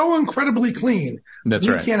so incredibly clean? That's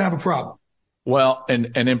right. We can't have a problem. Well,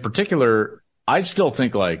 and in particular, I still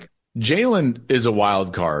think like Jalen is a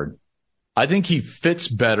wild card. I think he fits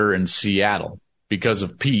better in Seattle because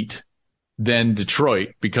of Pete than Detroit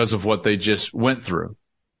because of what they just went through.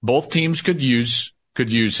 Both teams could use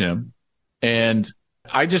him. And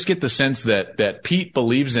I just get the sense that Pete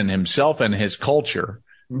believes in himself and his culture,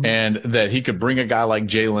 mm-hmm. and that he could bring a guy like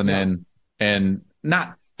Jalen in and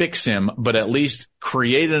not fix him, but at least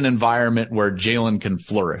create an environment where Jalen can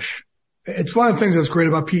flourish. It's one of the things that's great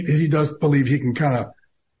about Pete is he does believe he can kind of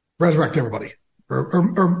resurrect everybody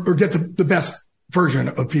or get the best version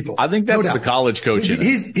of people. I think that's the college coach.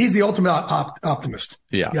 He's the ultimate optimist.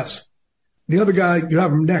 Yeah. Yes. The other guy, you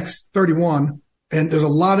have him next, 31, and there's a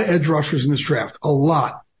lot of edge rushers in this draft. A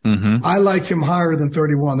lot. Mm-hmm. I like him higher than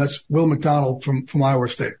 31. That's Will McDonald from Iowa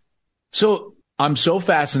State. So I'm so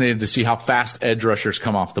fascinated to see how fast edge rushers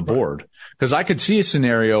come off the board, because I could see a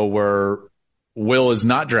scenario where Will is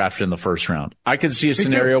not drafted in the first round. I could see a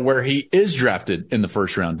scenario where he is drafted in the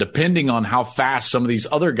first round, depending on how fast some of these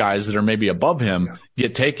other guys that are maybe above him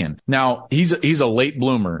get taken. Now, he's a late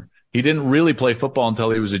bloomer. He didn't really play football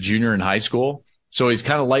until he was a junior in high school. So he's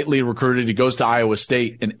kind of lightly recruited. He goes to Iowa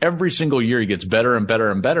State, and every single year he gets better and better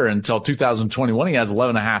and better until 2021. He has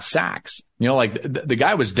 11.5 sacks. You know, like the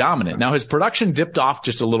guy was dominant. Now his production dipped off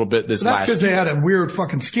just a little bit last year. That's because they had a weird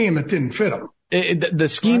fucking scheme that didn't fit him. The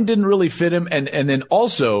scheme didn't really fit him. And then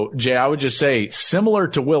also, Jay, I would just say, similar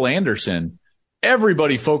to Will Anderson,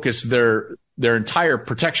 everybody focused their entire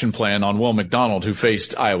protection plan on Will McDonald, who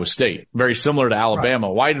faced Iowa State. Very similar to Alabama.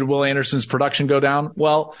 Right. Why did Will Anderson's production go down?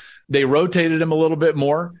 Well, they rotated him a little bit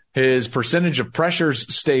more. His percentage of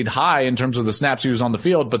pressures stayed high in terms of the snaps he was on the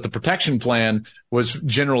field, but the protection plan was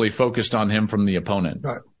generally focused on him from the opponent.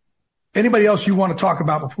 Right. Anybody else you want to talk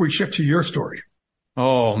about before we shift to your story?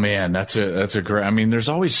 Oh man, that's a great, I mean, there's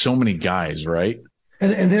always so many guys, right?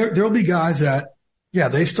 And there'll be guys that,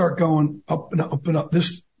 they start going up and up and up.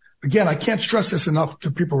 This, again, I can't stress this enough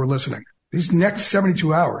to people who are listening. These next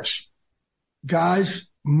 72 hours, guys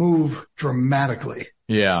move dramatically.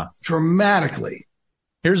 Yeah. Dramatically.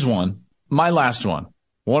 Here's one. My last one.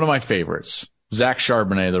 One of my favorites. Zach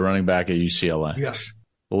Charbonnet, the running back at UCLA. Yes.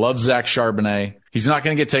 Love Zach Charbonnet. He's not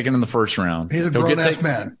going to get taken in the first round. He's a grown-ass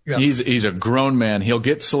man. Yes. He's a grown man. He'll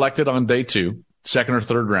get selected on day 2, second or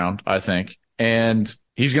third round, I think. And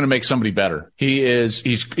he's going to make somebody better.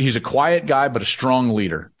 He's a quiet guy, but a strong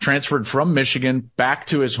leader. Transferred from Michigan back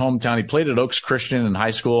to his hometown. He played at Oaks Christian in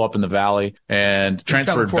high school up in the Valley and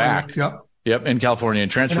transferred back. Yep, in California,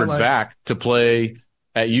 and transferred back to play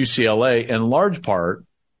at UCLA in large part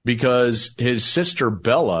because his sister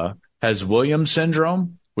Bella has Williams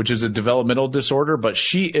syndrome, which is a developmental disorder, but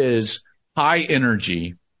she is high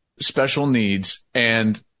energy, special needs,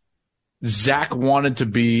 and Zach wanted to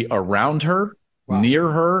be around her, near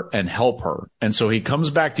her, and help her. And so he comes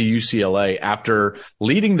back to UCLA after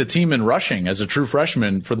leading the team in rushing as a true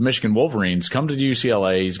freshman for the Michigan Wolverines, come to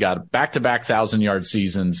UCLA. He's got back-to-back 1,000-yard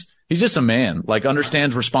seasons. He's just a man, like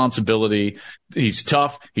understands responsibility. He's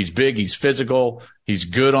tough. He's big. He's physical. He's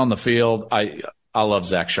good on the field. I love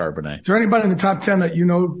Zach Charbonnet. Is there anybody in the top 10 that you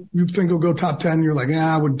think will go top 10? You're like,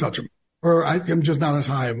 I wouldn't touch him. Or I'm just not as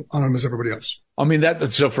high on him as everybody else. I mean,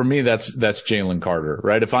 so for me, that's Jalen Carter,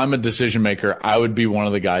 right? If I'm a decision maker, I would be one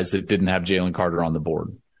of the guys that didn't have Jalen Carter on the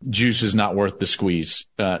board. Juice is not worth the squeeze,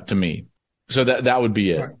 to me. So that would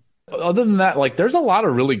be it. Right. Other than that, like, there's a lot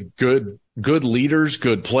of really good leaders,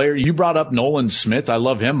 good players. You brought up Nolan Smith. I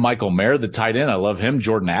love him. Michael Mayer, the tight end. I love him.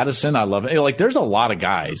 Jordan Addison. I love him. Like, there's a lot of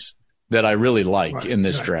guys that I really like in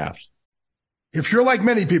this draft. If you're like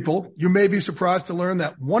many people, you may be surprised to learn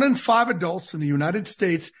that 1 in 5 adults in the United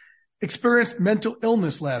States experienced mental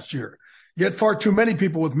illness last year. Yet far too many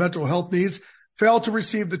people with mental health needs fail to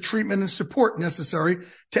receive the treatment and support necessary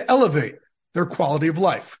to elevate their quality of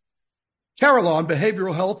life. Carelon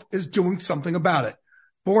Behavioral Health is doing something about it.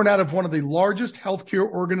 Born out of one of the largest healthcare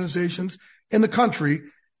organizations in the country,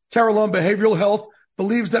 Carelon Behavioral Health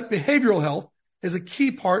believes that behavioral health is a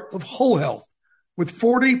key part of whole health. With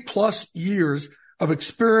 40 plus years of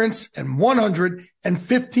experience and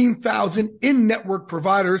 115,000 in-network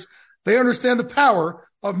providers, they understand the power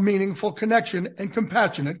of meaningful connection and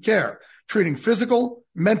compassionate care, treating physical,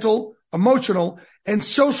 mental, emotional, and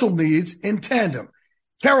social needs in tandem.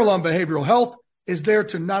 Carelon Behavioral Health is there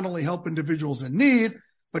to not only help individuals in need,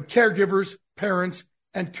 but caregivers, parents,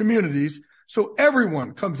 and communities, so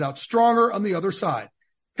everyone comes out stronger on the other side.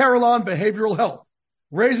 Carelon Behavioral Health,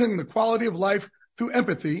 raising the quality of life through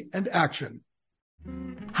empathy and action.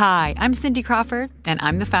 Hi, I'm Cindy Crawford, and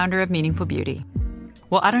I'm the founder of Meaningful Beauty.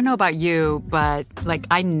 Well, I don't know about you, but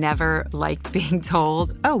I never liked being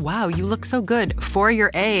told, oh, wow, you look so good for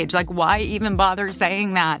your age. Why even bother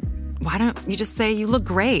saying that? Why don't you just say you look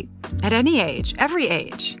great at any age, every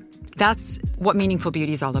age? That's what Meaningful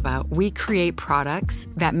Beauty is all about. We create products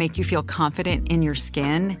that make you feel confident in your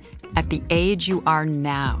skin at the age you are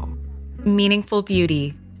now. Meaningful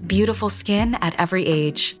Beauty. Beautiful skin at every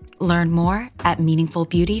age. Learn more at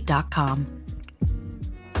meaningfulbeauty.com.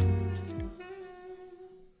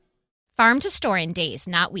 Farm to store in days,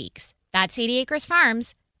 not weeks. That's 80 Acres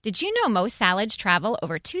Farms. Did you know most salads travel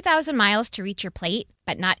over 2,000 miles to reach your plate?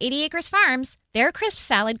 But not 80 Acres Farms. Their crisp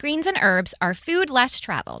salad greens and herbs are food less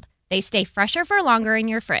traveled. They stay fresher for longer in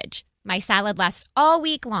your fridge. My salad lasts all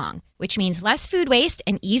week long, which means less food waste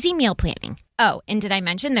and easy meal planning. Oh, and did I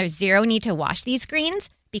mention there's zero need to wash these greens?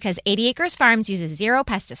 Because 80 Acres Farms uses zero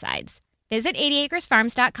pesticides. Visit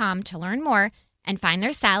 80acresfarms.com to learn more and find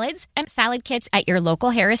their salads and salad kits at your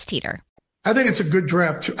local Harris Teeter. I think it's a good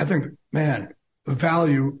draft, too. I think, man, the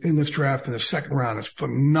value in this draft in the second round is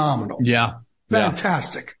phenomenal. Yeah.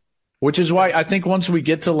 Fantastic. Which is why I think once we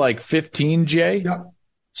get to 15, Jay,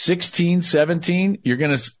 16, 17,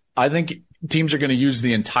 I think teams are going to use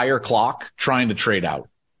the entire clock trying to trade out.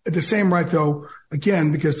 At the same right, though,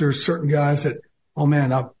 again, because there's certain guys that, oh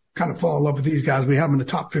man, I'll kind of fall in love with these guys. We have them in the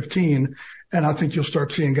top 15. And I think you'll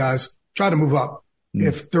start seeing guys try to move up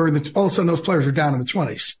if they're all of a sudden those players are down in the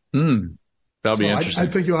 20s. That'll be interesting. I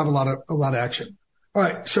think you'll have a lot of action. All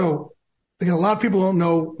right. So again, a lot of people don't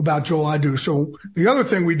know about Joel. I do. So the other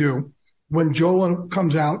thing we do when Joel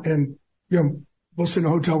comes out and, we'll sit in a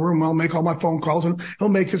hotel room, I'll make all my phone calls and he'll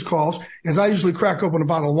make his calls, is I usually crack open a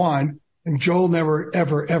bottle of wine and Joel never,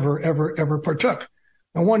 ever, ever, ever, ever partook.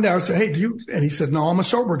 And one day I said, hey, and he said, no, I'm a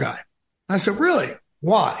sober guy. And I said, really?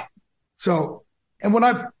 Why? So, and when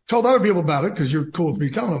I've told other people about it, because you're cool with me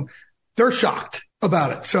telling them, they're shocked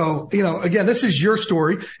about it. So, again, this is your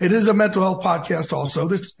story. It is a mental health podcast also.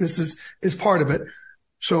 This is part of it.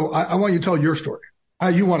 So I want you to tell your story, how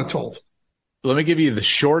you want it told. Let me give you the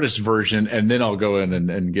shortest version, and then I'll go in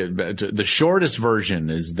and get back to the shortest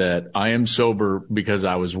version is that I am sober because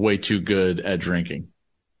I was way too good at drinking.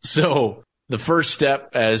 So the first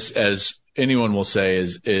step, as anyone will say,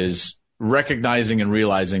 is recognizing and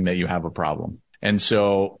realizing that you have a problem. And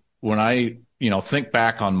so when I, think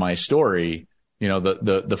back on my story,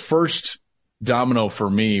 the first domino for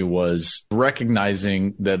me was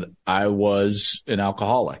recognizing that I was an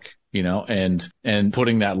alcoholic, and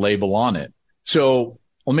putting that label on it. So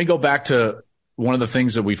let me go back to one of the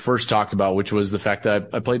things that we first talked about, which was the fact that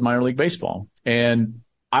I played minor league baseball. And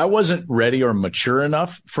I wasn't ready or mature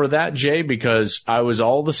enough for that, Jay, because I was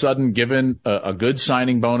all of a sudden given a good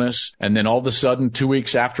signing bonus. And then all of a sudden, 2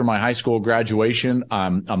 weeks after my high school graduation,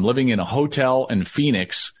 I'm living in a hotel in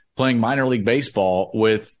Phoenix playing minor league baseball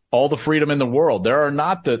with all the freedom in the world. There are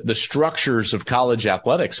not the structures of college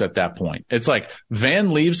athletics at that point. It's like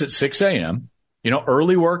van leaves at 6 a.m.,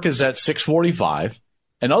 early work is at 6:45.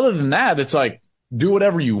 And other than that, it's like, do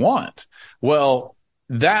whatever you want. Well,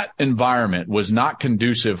 that environment was not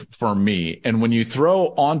conducive for me. And when you throw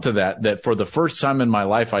onto that for the first time in my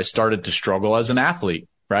life, I started to struggle as an athlete,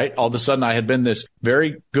 right? All of a sudden I had been this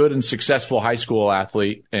very good and successful high school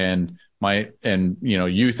athlete and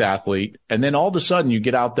youth athlete. And then all of a sudden you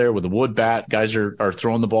get out there with a wood bat, guys are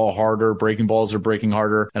throwing the ball harder, breaking balls are breaking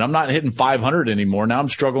harder. And I'm not hitting 500 anymore. Now I'm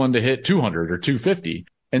struggling to hit 200 or 250.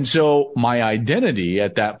 And so my identity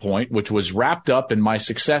at that point, which was wrapped up in my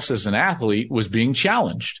success as an athlete, was being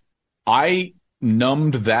challenged. I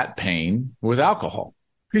numbed that pain with alcohol.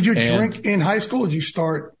 Did you drink in high school? Or did you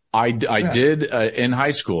start? I did in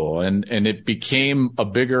high school, and it became a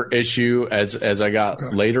bigger issue as I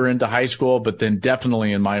got later into high school, but then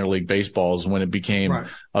definitely in minor league baseball is when it became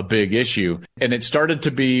a big issue. And it started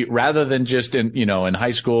to be, rather than just in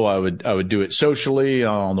high school, I would do it socially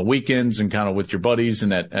on the weekends and kind of with your buddies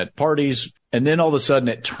and at parties. And then all of a sudden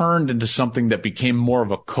it turned into something that became more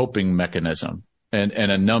of a coping mechanism and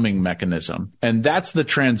a numbing mechanism. And that's the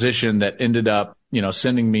transition that ended up,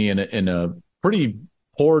 sending me in a pretty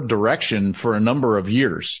poor direction for a number of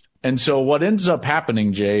years. And so what ends up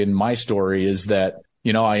happening, Jay, in my story is that,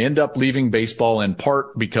 I end up leaving baseball in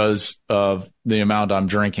part because of the amount I'm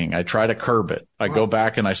drinking. I try to curb it. I go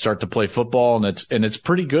back and I start to play football, and it's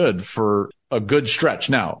pretty good for a good stretch.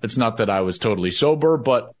 Now, it's not that I was totally sober,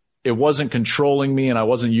 but it wasn't controlling me and I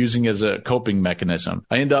wasn't using it as a coping mechanism.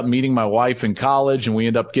 I end up meeting my wife in college and we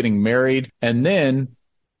end up getting married. And then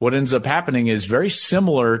what ends up happening is very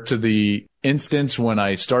similar to the instance when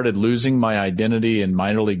I started losing my identity in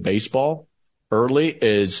minor league baseball early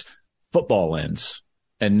is football ends.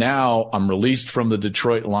 And now I'm released from the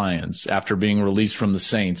Detroit Lions after being released from the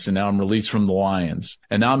Saints. And now I'm released from the Lions.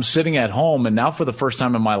 And now I'm sitting at home. And now for the first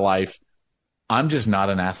time in my life, I'm just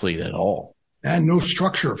not an athlete at all. And no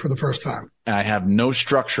structure for the first time. I have no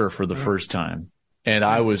structure for the first time. And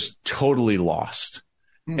I was totally lost.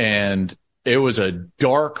 And it was a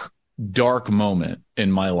dark, dark moment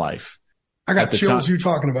in my life. I got chills you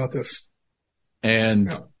talking about this.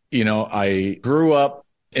 And, I grew up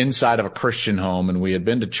inside of a Christian home, and we had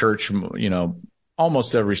been to church,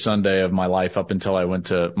 almost every Sunday of my life up until I went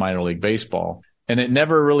to minor league baseball. And it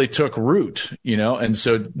never really took root, And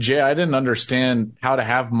so, Jay, I didn't understand how to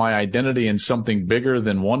have my identity in something bigger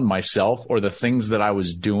than myself or the things that I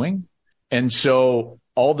was doing. And so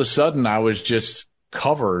all of a sudden I was just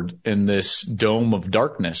covered in this dome of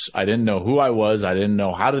darkness. I didn't know who I was. I didn't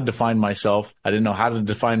know how to define myself. I didn't know how to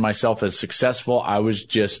define myself as successful. I was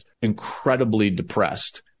just incredibly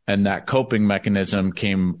depressed. And that coping mechanism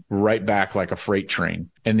came right back like a freight train.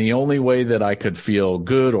 And the only way that I could feel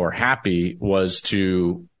good or happy was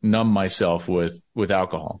to numb myself with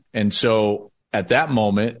alcohol. And so at that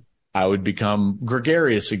moment, I would become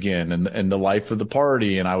gregarious again and the life of the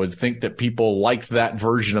party. And I would think that people liked that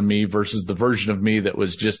version of me versus the version of me that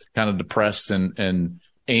was just kind of depressed and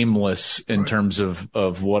aimless in terms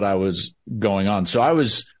of what I was going on. So I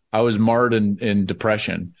was marred in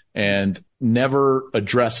depression and never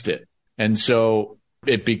addressed it. And so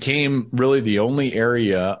it became really the only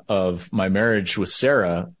area of my marriage with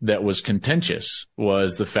Sarah that was contentious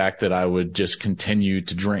was the fact that I would just continue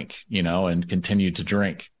to drink, and continue to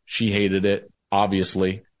drink. She hated it,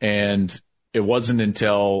 obviously. And it wasn't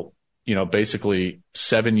until, basically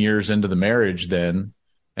 7 years into the marriage then,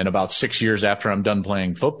 and about 6 years after I'm done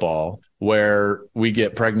playing football, where we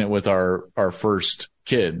get pregnant with our first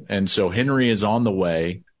kid. And so Henry is on the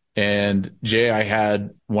way. And Jay, I had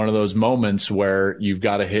one of those moments where you've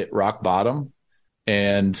got to hit rock bottom.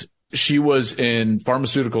 And she was in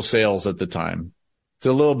pharmaceutical sales at the time. It's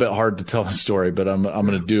a little bit hard to tell the story, but I'm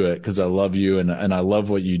going to do it because I love you and I love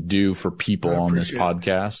what you do for people on this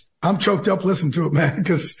podcast. I'm choked up listening to it, man,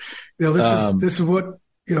 because this is what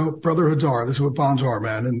brotherhoods are. This is what bonds are,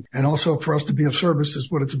 man, and also for us to be of service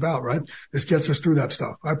is what it's about, right? This gets us through that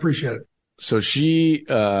stuff. I appreciate it. So she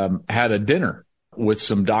had a dinner with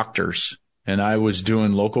some doctors, and I was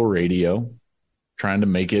doing local radio, trying to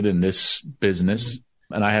make it in this business.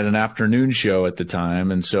 And I had an afternoon show at the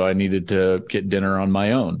time, and so I needed to get dinner on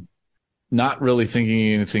my own. Not really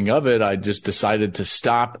thinking anything of it, I just decided to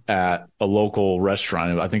stop at a local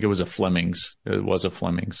restaurant. I think it was a Fleming's. It was a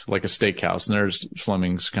Fleming's, like a steakhouse, and there's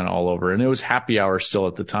Fleming's kind of all over. And it was happy hour still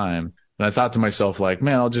at the time. And I thought to myself, like,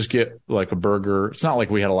 man, I'll just get like a burger. It's not like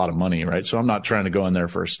we had a lot of money, right? So I'm not trying to go in there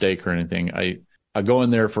for a steak or anything. I go in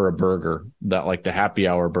there for a burger, that like the happy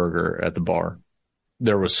hour burger at the bar.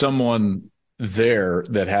 There was someone there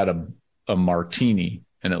that had a martini,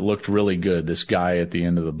 and it looked really good, this guy at the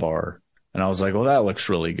end of the bar. And I was like, well, that looks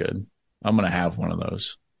really good. I'm going to have one of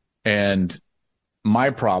those. And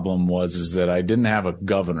my problem is that I didn't have a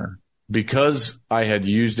governor. Because I had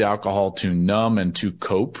used alcohol to numb and to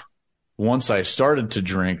cope, once I started to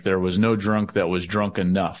drink, there was no drunk that was drunk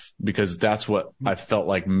enough, because that's what I felt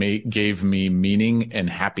like gave me meaning and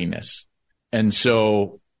happiness. And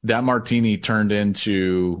so that martini turned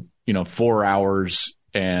into 4 hours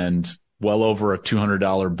and well over a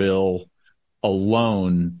 $200 bill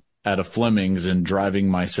alone at a Fleming's and driving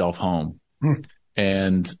myself home.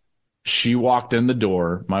 And she walked in the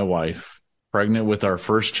door, my wife, pregnant with our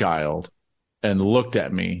first child, and looked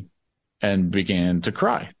at me and began to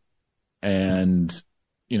cry. And,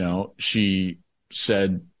 she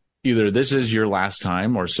said, either this is your last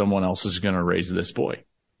time or someone else is going to raise this boy.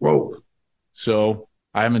 Whoa. So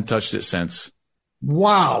I haven't touched it since.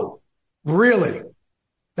 Wow. Really?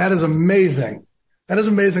 That is amazing. That is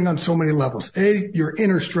amazing on so many levels. Your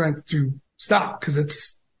inner strength to stop, because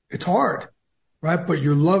it's hard, right? But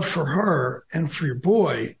your love for her and for your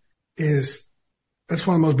boy that's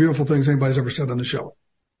one of the most beautiful things anybody's ever said on the show.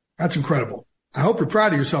 That's incredible. I hope you're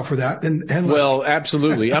proud of yourself for that. Well,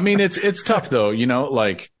 absolutely. I mean, it's tough though,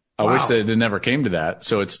 like I Wow. wish that it never came to that.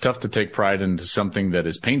 So it's tough to take pride into something that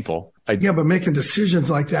is painful. Yeah, but making decisions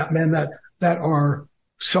like that, man, that are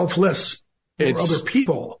selfless for other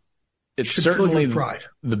people. It's certainly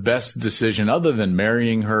the best decision other than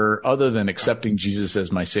marrying her, other than accepting Jesus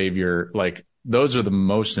as my savior. Like those are the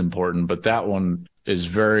most important, but that one is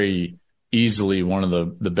very easily one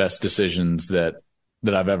of the best decisions that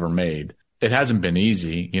I've ever made. It hasn't been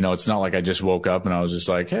easy. It's not like I just woke up and I was just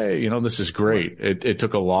like, hey, this is great. It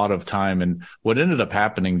took a lot of time. And what ended up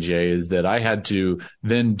happening, Jay, is that I had to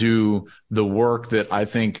then do the work that I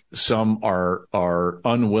think some are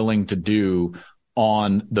unwilling to do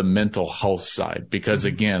on the mental health side. Because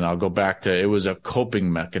again, I'll go back to, it was a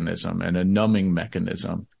coping mechanism and a numbing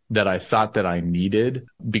mechanism that I thought that I needed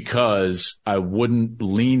because I wouldn't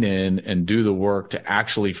lean in and do the work to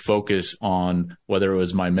actually focus on whether it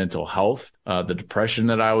was my mental health, the depression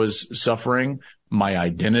that I was suffering, my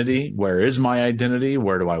identity. Where is my identity?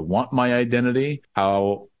 Where do I want my identity?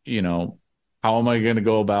 How am I going to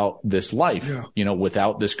go about this life,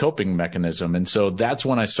 without this coping mechanism? And so that's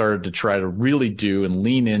when I started to try to really do and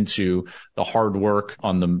lean into the hard work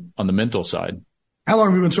on the mental side. How long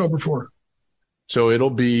have you been sober for? So it'll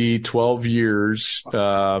be 12 years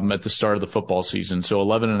at the start of the football season. So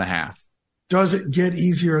 11 and a half. Does it get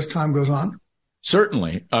easier as time goes on?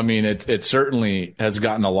 Certainly. I mean, it certainly has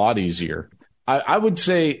gotten a lot easier. I would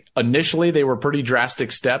say initially they were pretty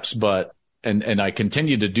drastic steps, but and I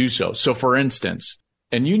continue to do so. So for instance,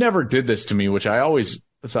 and you never did this to me, which I always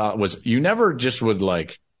thought was, you never just would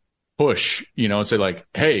like push, and say like,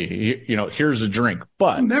 hey, here's a drink.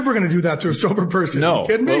 But I'm never going to do that to a sober person. No. Are you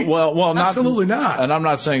kidding me? Well, absolutely not. And I'm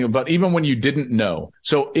not saying, but even when you didn't know.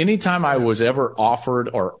 So anytime I was ever offered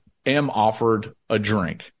or am offered a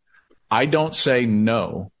drink, I don't say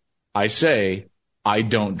no. I say, I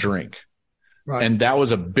don't drink. Right. And that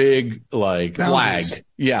was a big flag.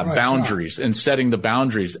 Yeah. Right, boundaries and setting the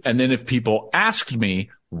boundaries. And then if people asked me,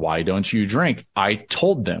 why don't you drink? I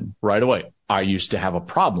told them right away, I used to have a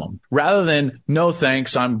problem, rather than no,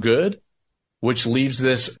 thanks, I'm good, which leaves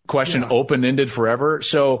this question open-ended forever.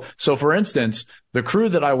 So for instance, the crew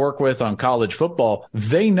that I work with on college football,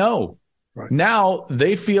 they know now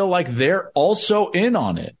they feel like they're also in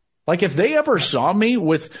on it. Like if they ever saw me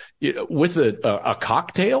with a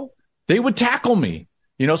cocktail, they would tackle me,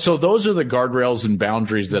 so those are the guardrails and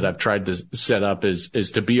boundaries that I've tried to set up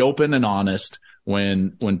is to be open and honest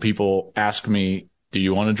when people ask me, do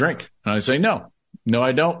you want to drink? And I say, no,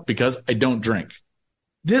 I don't, because I don't drink.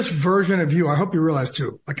 This version of you, I hope you realize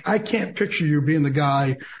too, like I can't picture you being the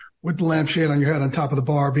guy with the lampshade on your head on top of the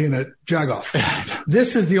bar being a jagoff.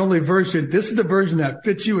 This is the only version. This is the version that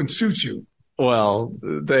fits you and suits you. Well,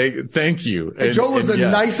 thank you. And Joel is the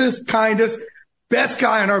nicest, kindest, best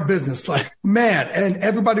guy in our business. Like, man, and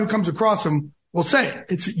everybody who cocomes across him will say it.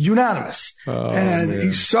 It's unanimous. Man.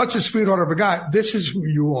 He's such a sweetheart of a guy. This is who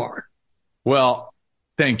you are. Well,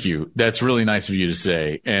 thank you. That's really nice of you to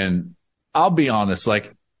say. And I'll be honest,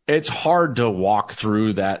 it's hard to walk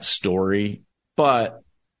through that story, but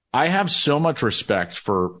I have so much respect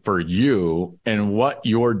for you and what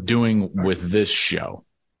you're doing with this show,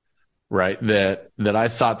 right? That I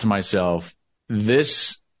thought to myself,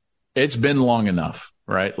 it's been long enough,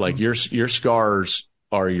 right? Like your scars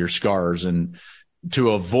are your scars, and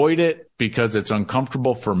to avoid it because it's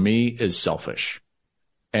uncomfortable for me is selfish.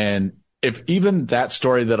 And if even that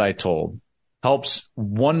story that I told helps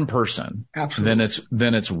one person, absolutely,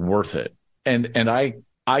 then it's worth it. And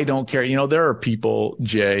I don't care. There are people,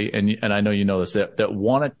 Jay, and I know you know this, that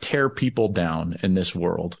want to tear people down in this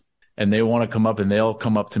world. And they want to come up and they'll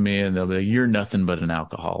come up to me and they'll be like, you're nothing but an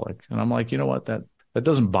alcoholic. And I'm like, you know what? That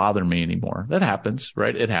doesn't bother me anymore. That happens,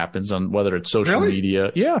 right? It happens on whether it's social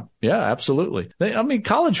media. Yeah, absolutely.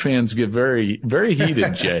 College fans get very, very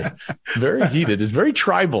heated, Jay. Very heated. It's very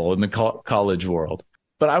tribal in the college world.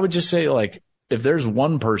 But I would just say, if there's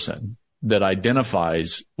one person that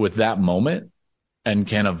identifies with that moment and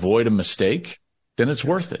can avoid a mistake, then it's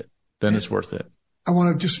worth it. It's worth it. I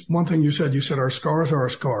want to just, one thing you said our scars are our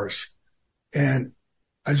scars. And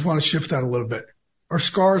I just want to shift that a little bit. Our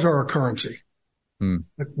scars are our currency.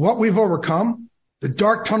 Like what we've overcome, the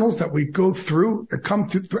dark tunnels that we go through and come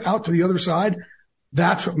out to the other side,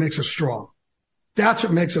 that's what makes us strong. That's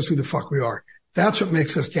what makes us who the fuck we are. That's what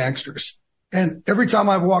makes us gangsters. And every time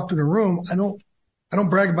I walked in a room, I don't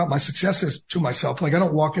brag about my successes to myself. Like I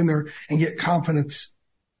don't walk in there and get confidence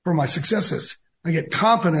for my successes. I get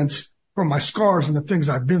confidence from my scars and the things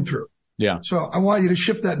I've been through. Yeah. So I want you to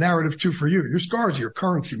shift that narrative too for you. Your scars are your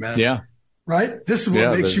currency, man. Yeah. Right? This is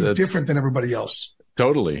what makes you different than everybody else.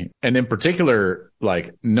 Totally. And in particular,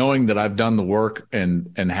 like knowing that I've done the work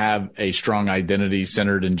and have a strong identity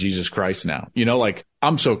centered in Jesus Christ now, like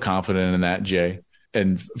I'm so confident in that, Jay.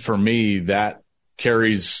 And for me, that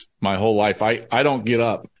carries my whole life. I don't get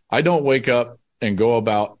up. I don't wake up and go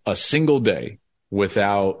about a single day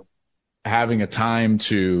without having a time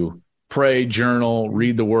to pray, journal,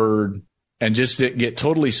 read the word, and just get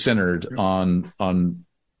totally centered on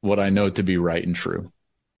what I know to be right and true.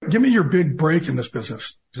 Give me your big break in this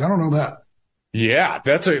business, because I don't know that. Yeah,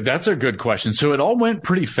 that's a good question. So it all went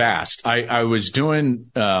pretty fast. I was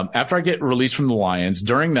doing, after I get released from the Lions,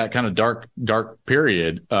 during that kind of dark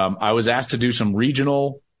period, I was asked to do some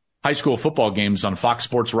regional high school football games on Fox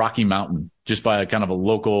Sports Rocky Mountain, just by a kind of a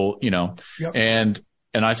local, Yep.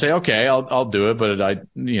 And I say, okay, I'll do it. But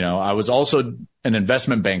I was also an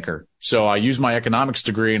investment banker. So I use my economics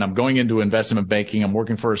degree and I'm going into investment banking. I'm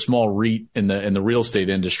working for a small REIT in the real estate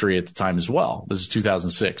industry at the time as well. This is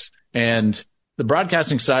 2006. And the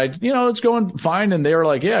broadcasting side, it's going fine. And they were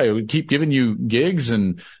like, yeah, we keep giving you gigs.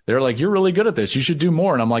 And they're like, you're really good at this. You should do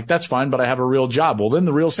more. And I'm like, that's fine, but I have a real job. Well, then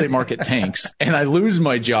the real estate market tanks and I lose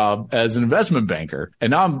my job as an investment banker.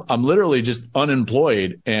 And now I'm literally just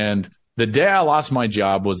unemployed. And the day I lost my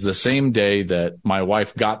job was the same day that my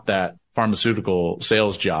wife got that pharmaceutical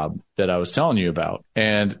sales job that I was telling you about.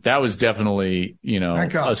 And that was definitely,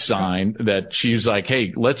 a sign that she's like,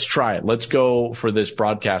 hey, let's try it. Let's go for this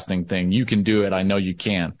broadcasting thing. You can do it. I know you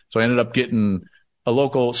can. So I ended up getting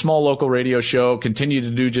a small local radio show, continue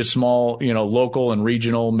to do just small, local and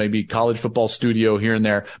regional, maybe college football studio here and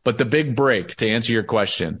there. But the big break, to answer your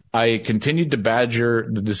question, I continued to badger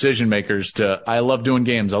the decision makers I love doing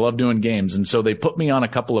games. And so they put me on a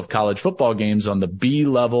couple of college football games on the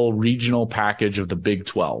B-level regional package of the Big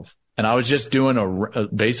 12. And I was just doing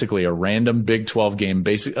basically a random Big 12 game.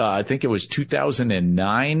 I think it was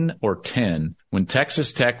 2009 or 10 when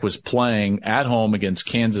Texas Tech was playing at home against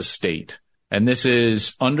Kansas State. And this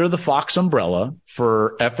is under the Fox umbrella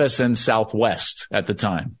for FSN Southwest at the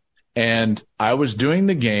time. And I was doing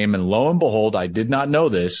the game, and lo and behold, I did not know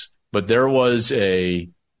this, but there was a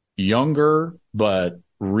younger but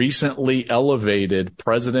recently elevated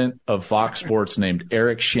president of Fox Sports named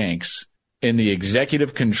Eric Shanks in the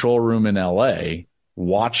executive control room in LA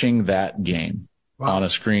watching that game on a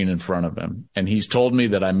screen in front of him. And he's told me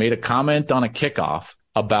that I made a comment on a kickoff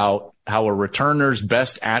about how a returner's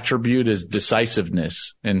best attribute is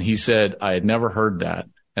decisiveness. And he said, I had never heard that.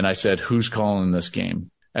 And I said, who's calling this game?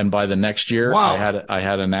 And by the next year, I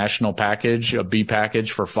had a national package, a B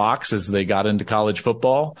package for Fox as they got into college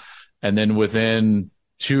football. And then within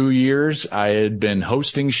 2 years, I had been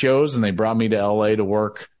hosting shows and they brought me to LA to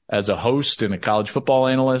work as a host and a college football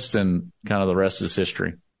analyst, and kind of the rest is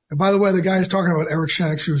history. And by the way, the guy is talking about Eric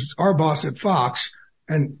Shanks, who's our boss at Fox,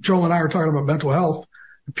 and Joel and I are talking about mental health.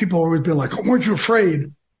 People have always been like, oh, weren't you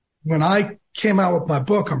afraid? When I came out with my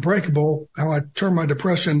book, Unbreakable, how I turned my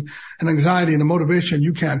depression and anxiety into motivation,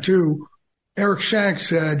 you can too. Eric Shanks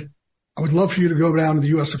said, I would love for you to go down to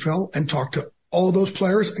the USFL and talk to all those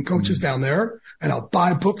players and coaches down there, and I'll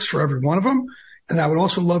buy books for every one of them. And I would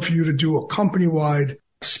also love for you to do a company-wide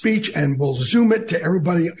speech, and we'll Zoom it to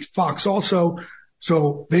everybody at Fox also,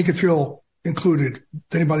 so they could feel included,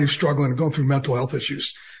 anybody who's struggling and going through mental health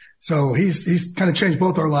issues. So he's kind of changed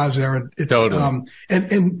both our lives there. And it's, totally.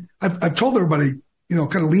 And I've told everybody,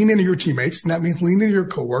 kind of lean into your teammates, and that means lean into your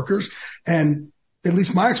coworkers. And at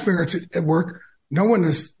least my experience at work, no one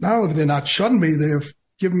is, not only have they not shunned me, they have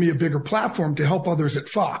given me a bigger platform to help others at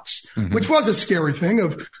Fox, which was a scary thing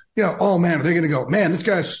of, oh man, are they going to go, man, this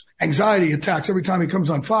guy's anxiety attacks every time he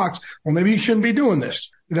comes on Fox. Well, maybe he shouldn't be doing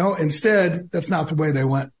this. Instead, that's not the way they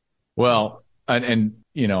went. Well, and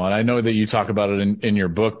I know that you talk about it in your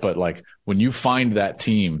book, but like when you find that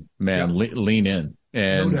team, man, lean in.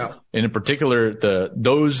 And, no doubt. And in particular,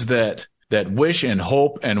 those that wish and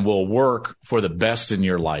hope and will work for the best in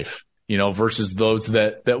your life, versus those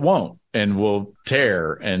that won't and will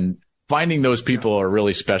tear, and finding those people are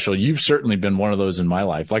really special. You've certainly been one of those in my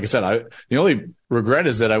life. Like I said, the only regret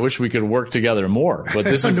is that I wish we could work together more, but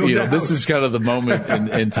this is, this is kind of the moment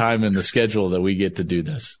in time in the schedule that we get to do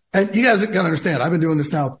this. And you guys got to understand, I've been doing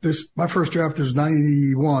this now. My first draft is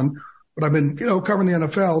 91, but I've been, covering the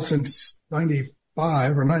NFL since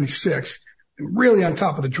 95 or 96, and really on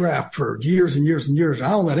top of the draft for years and years and years. I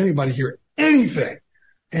don't let anybody hear anything.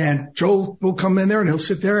 And Joel will come in there and he'll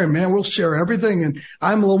sit there and, man, we'll share everything. And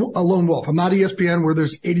I'm a lone wolf. I'm not ESPN where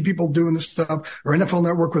there's 80 people doing this stuff, or NFL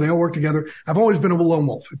Network where they all work together. I've always been a lone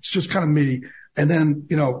wolf. It's just kind of me. And then,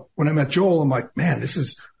 when I met Joel, I'm like, man, this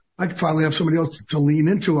is I can finally have somebody else to lean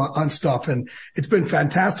into on stuff. And it's been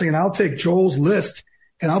fantastic. And I'll take Joel's list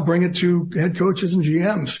and I'll bring it to head coaches and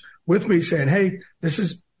GMs with me saying, hey, this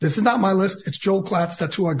is not my list. It's Joel Klatt's.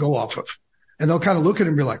 That's who I go off of. And they'll kind of look at him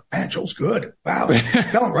and be like, man, Joel's good. Wow.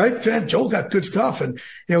 Tell him, right? Man, Joel got good stuff. And,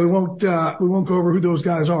 we won't go over who those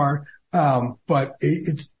guys are. But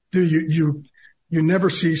you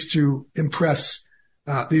never cease to impress,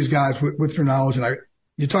 these guys with your knowledge. And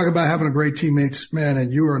you talk about having a great teammates, man,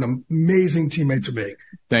 and you are an amazing teammate to me.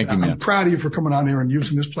 Thank you, man. I'm proud of you for coming on here and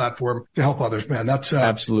using this platform to help others, man. That's,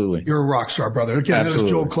 absolutely. You're a rock star, brother. Again, That is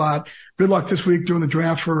Joel Klatt. Good luck this week doing the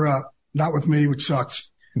draft for, not with me, which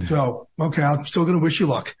sucks. So, okay, I'm still going to wish you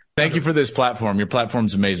luck. Thank you for this platform. Your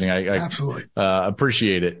platform's amazing. I absolutely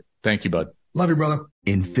appreciate it. Thank you, bud. Love you, brother.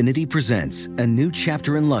 Infiniti presents a new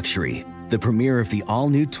chapter in luxury, the premiere of the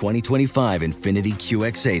all-new 2025 Infiniti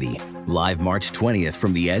QX80, live March 20th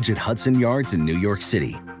from the Edge at Hudson Yards in New York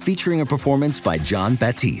City, featuring a performance by John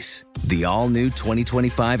Batiste. The all-new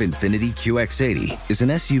 2025 Infiniti QX80 is an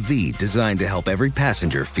SUV designed to help every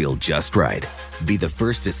passenger feel just right. Be the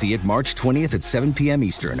first to see it March 20th at 7 p.m.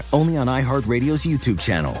 Eastern, only on iHeartRadio's YouTube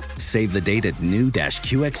channel. Save the date at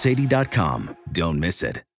new-QX80.com. Don't miss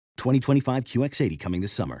it. 2025 QX80 coming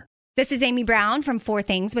this summer. This is Amy Brown from 4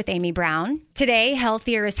 Things with Amy Brown. Today,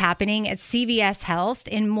 healthier is happening at CVS Health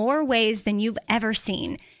in more ways than you've ever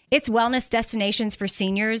seen. It's wellness destinations for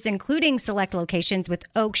seniors, including select locations with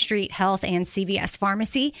Oak Street Health and CVS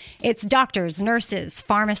Pharmacy. It's doctors, nurses,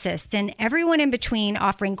 pharmacists, and everyone in between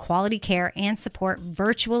offering quality care and support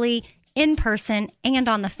virtually, in person, and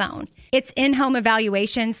on the phone. It's in-home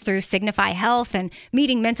evaluations through Signify Health and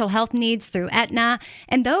meeting mental health needs through Aetna.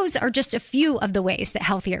 And those are just a few of the ways that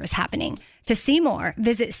healthier is happening. To see more,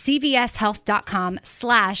 visit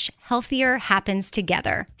cvshealth.com/healthier happens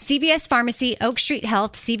together. CVS Pharmacy, Oak Street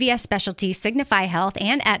Health, CVS Specialty, Signify Health,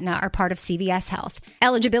 and Aetna are part of CVS Health.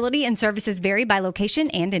 Eligibility and services vary by location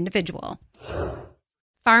and individual.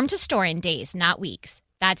 Farm to store in days, not weeks.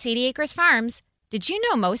 That's 80 Acres Farms. Did you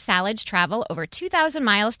know most salads travel over 2,000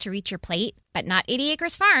 miles to reach your plate? But not 80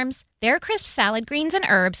 Acres Farms. Their crisp salad greens and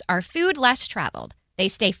herbs are food less traveled. They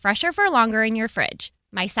stay fresher for longer in your fridge.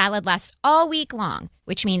 My salad lasts all week long,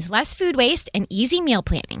 which means less food waste and easy meal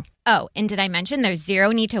planning. Oh, and did I mention there's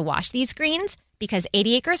zero need to wash these greens? Because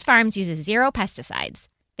 80 Acres Farms uses zero pesticides.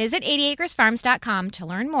 Visit 80acresfarms.com to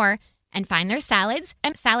learn more and find their salads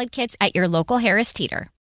and salad kits at your local Harris Teeter.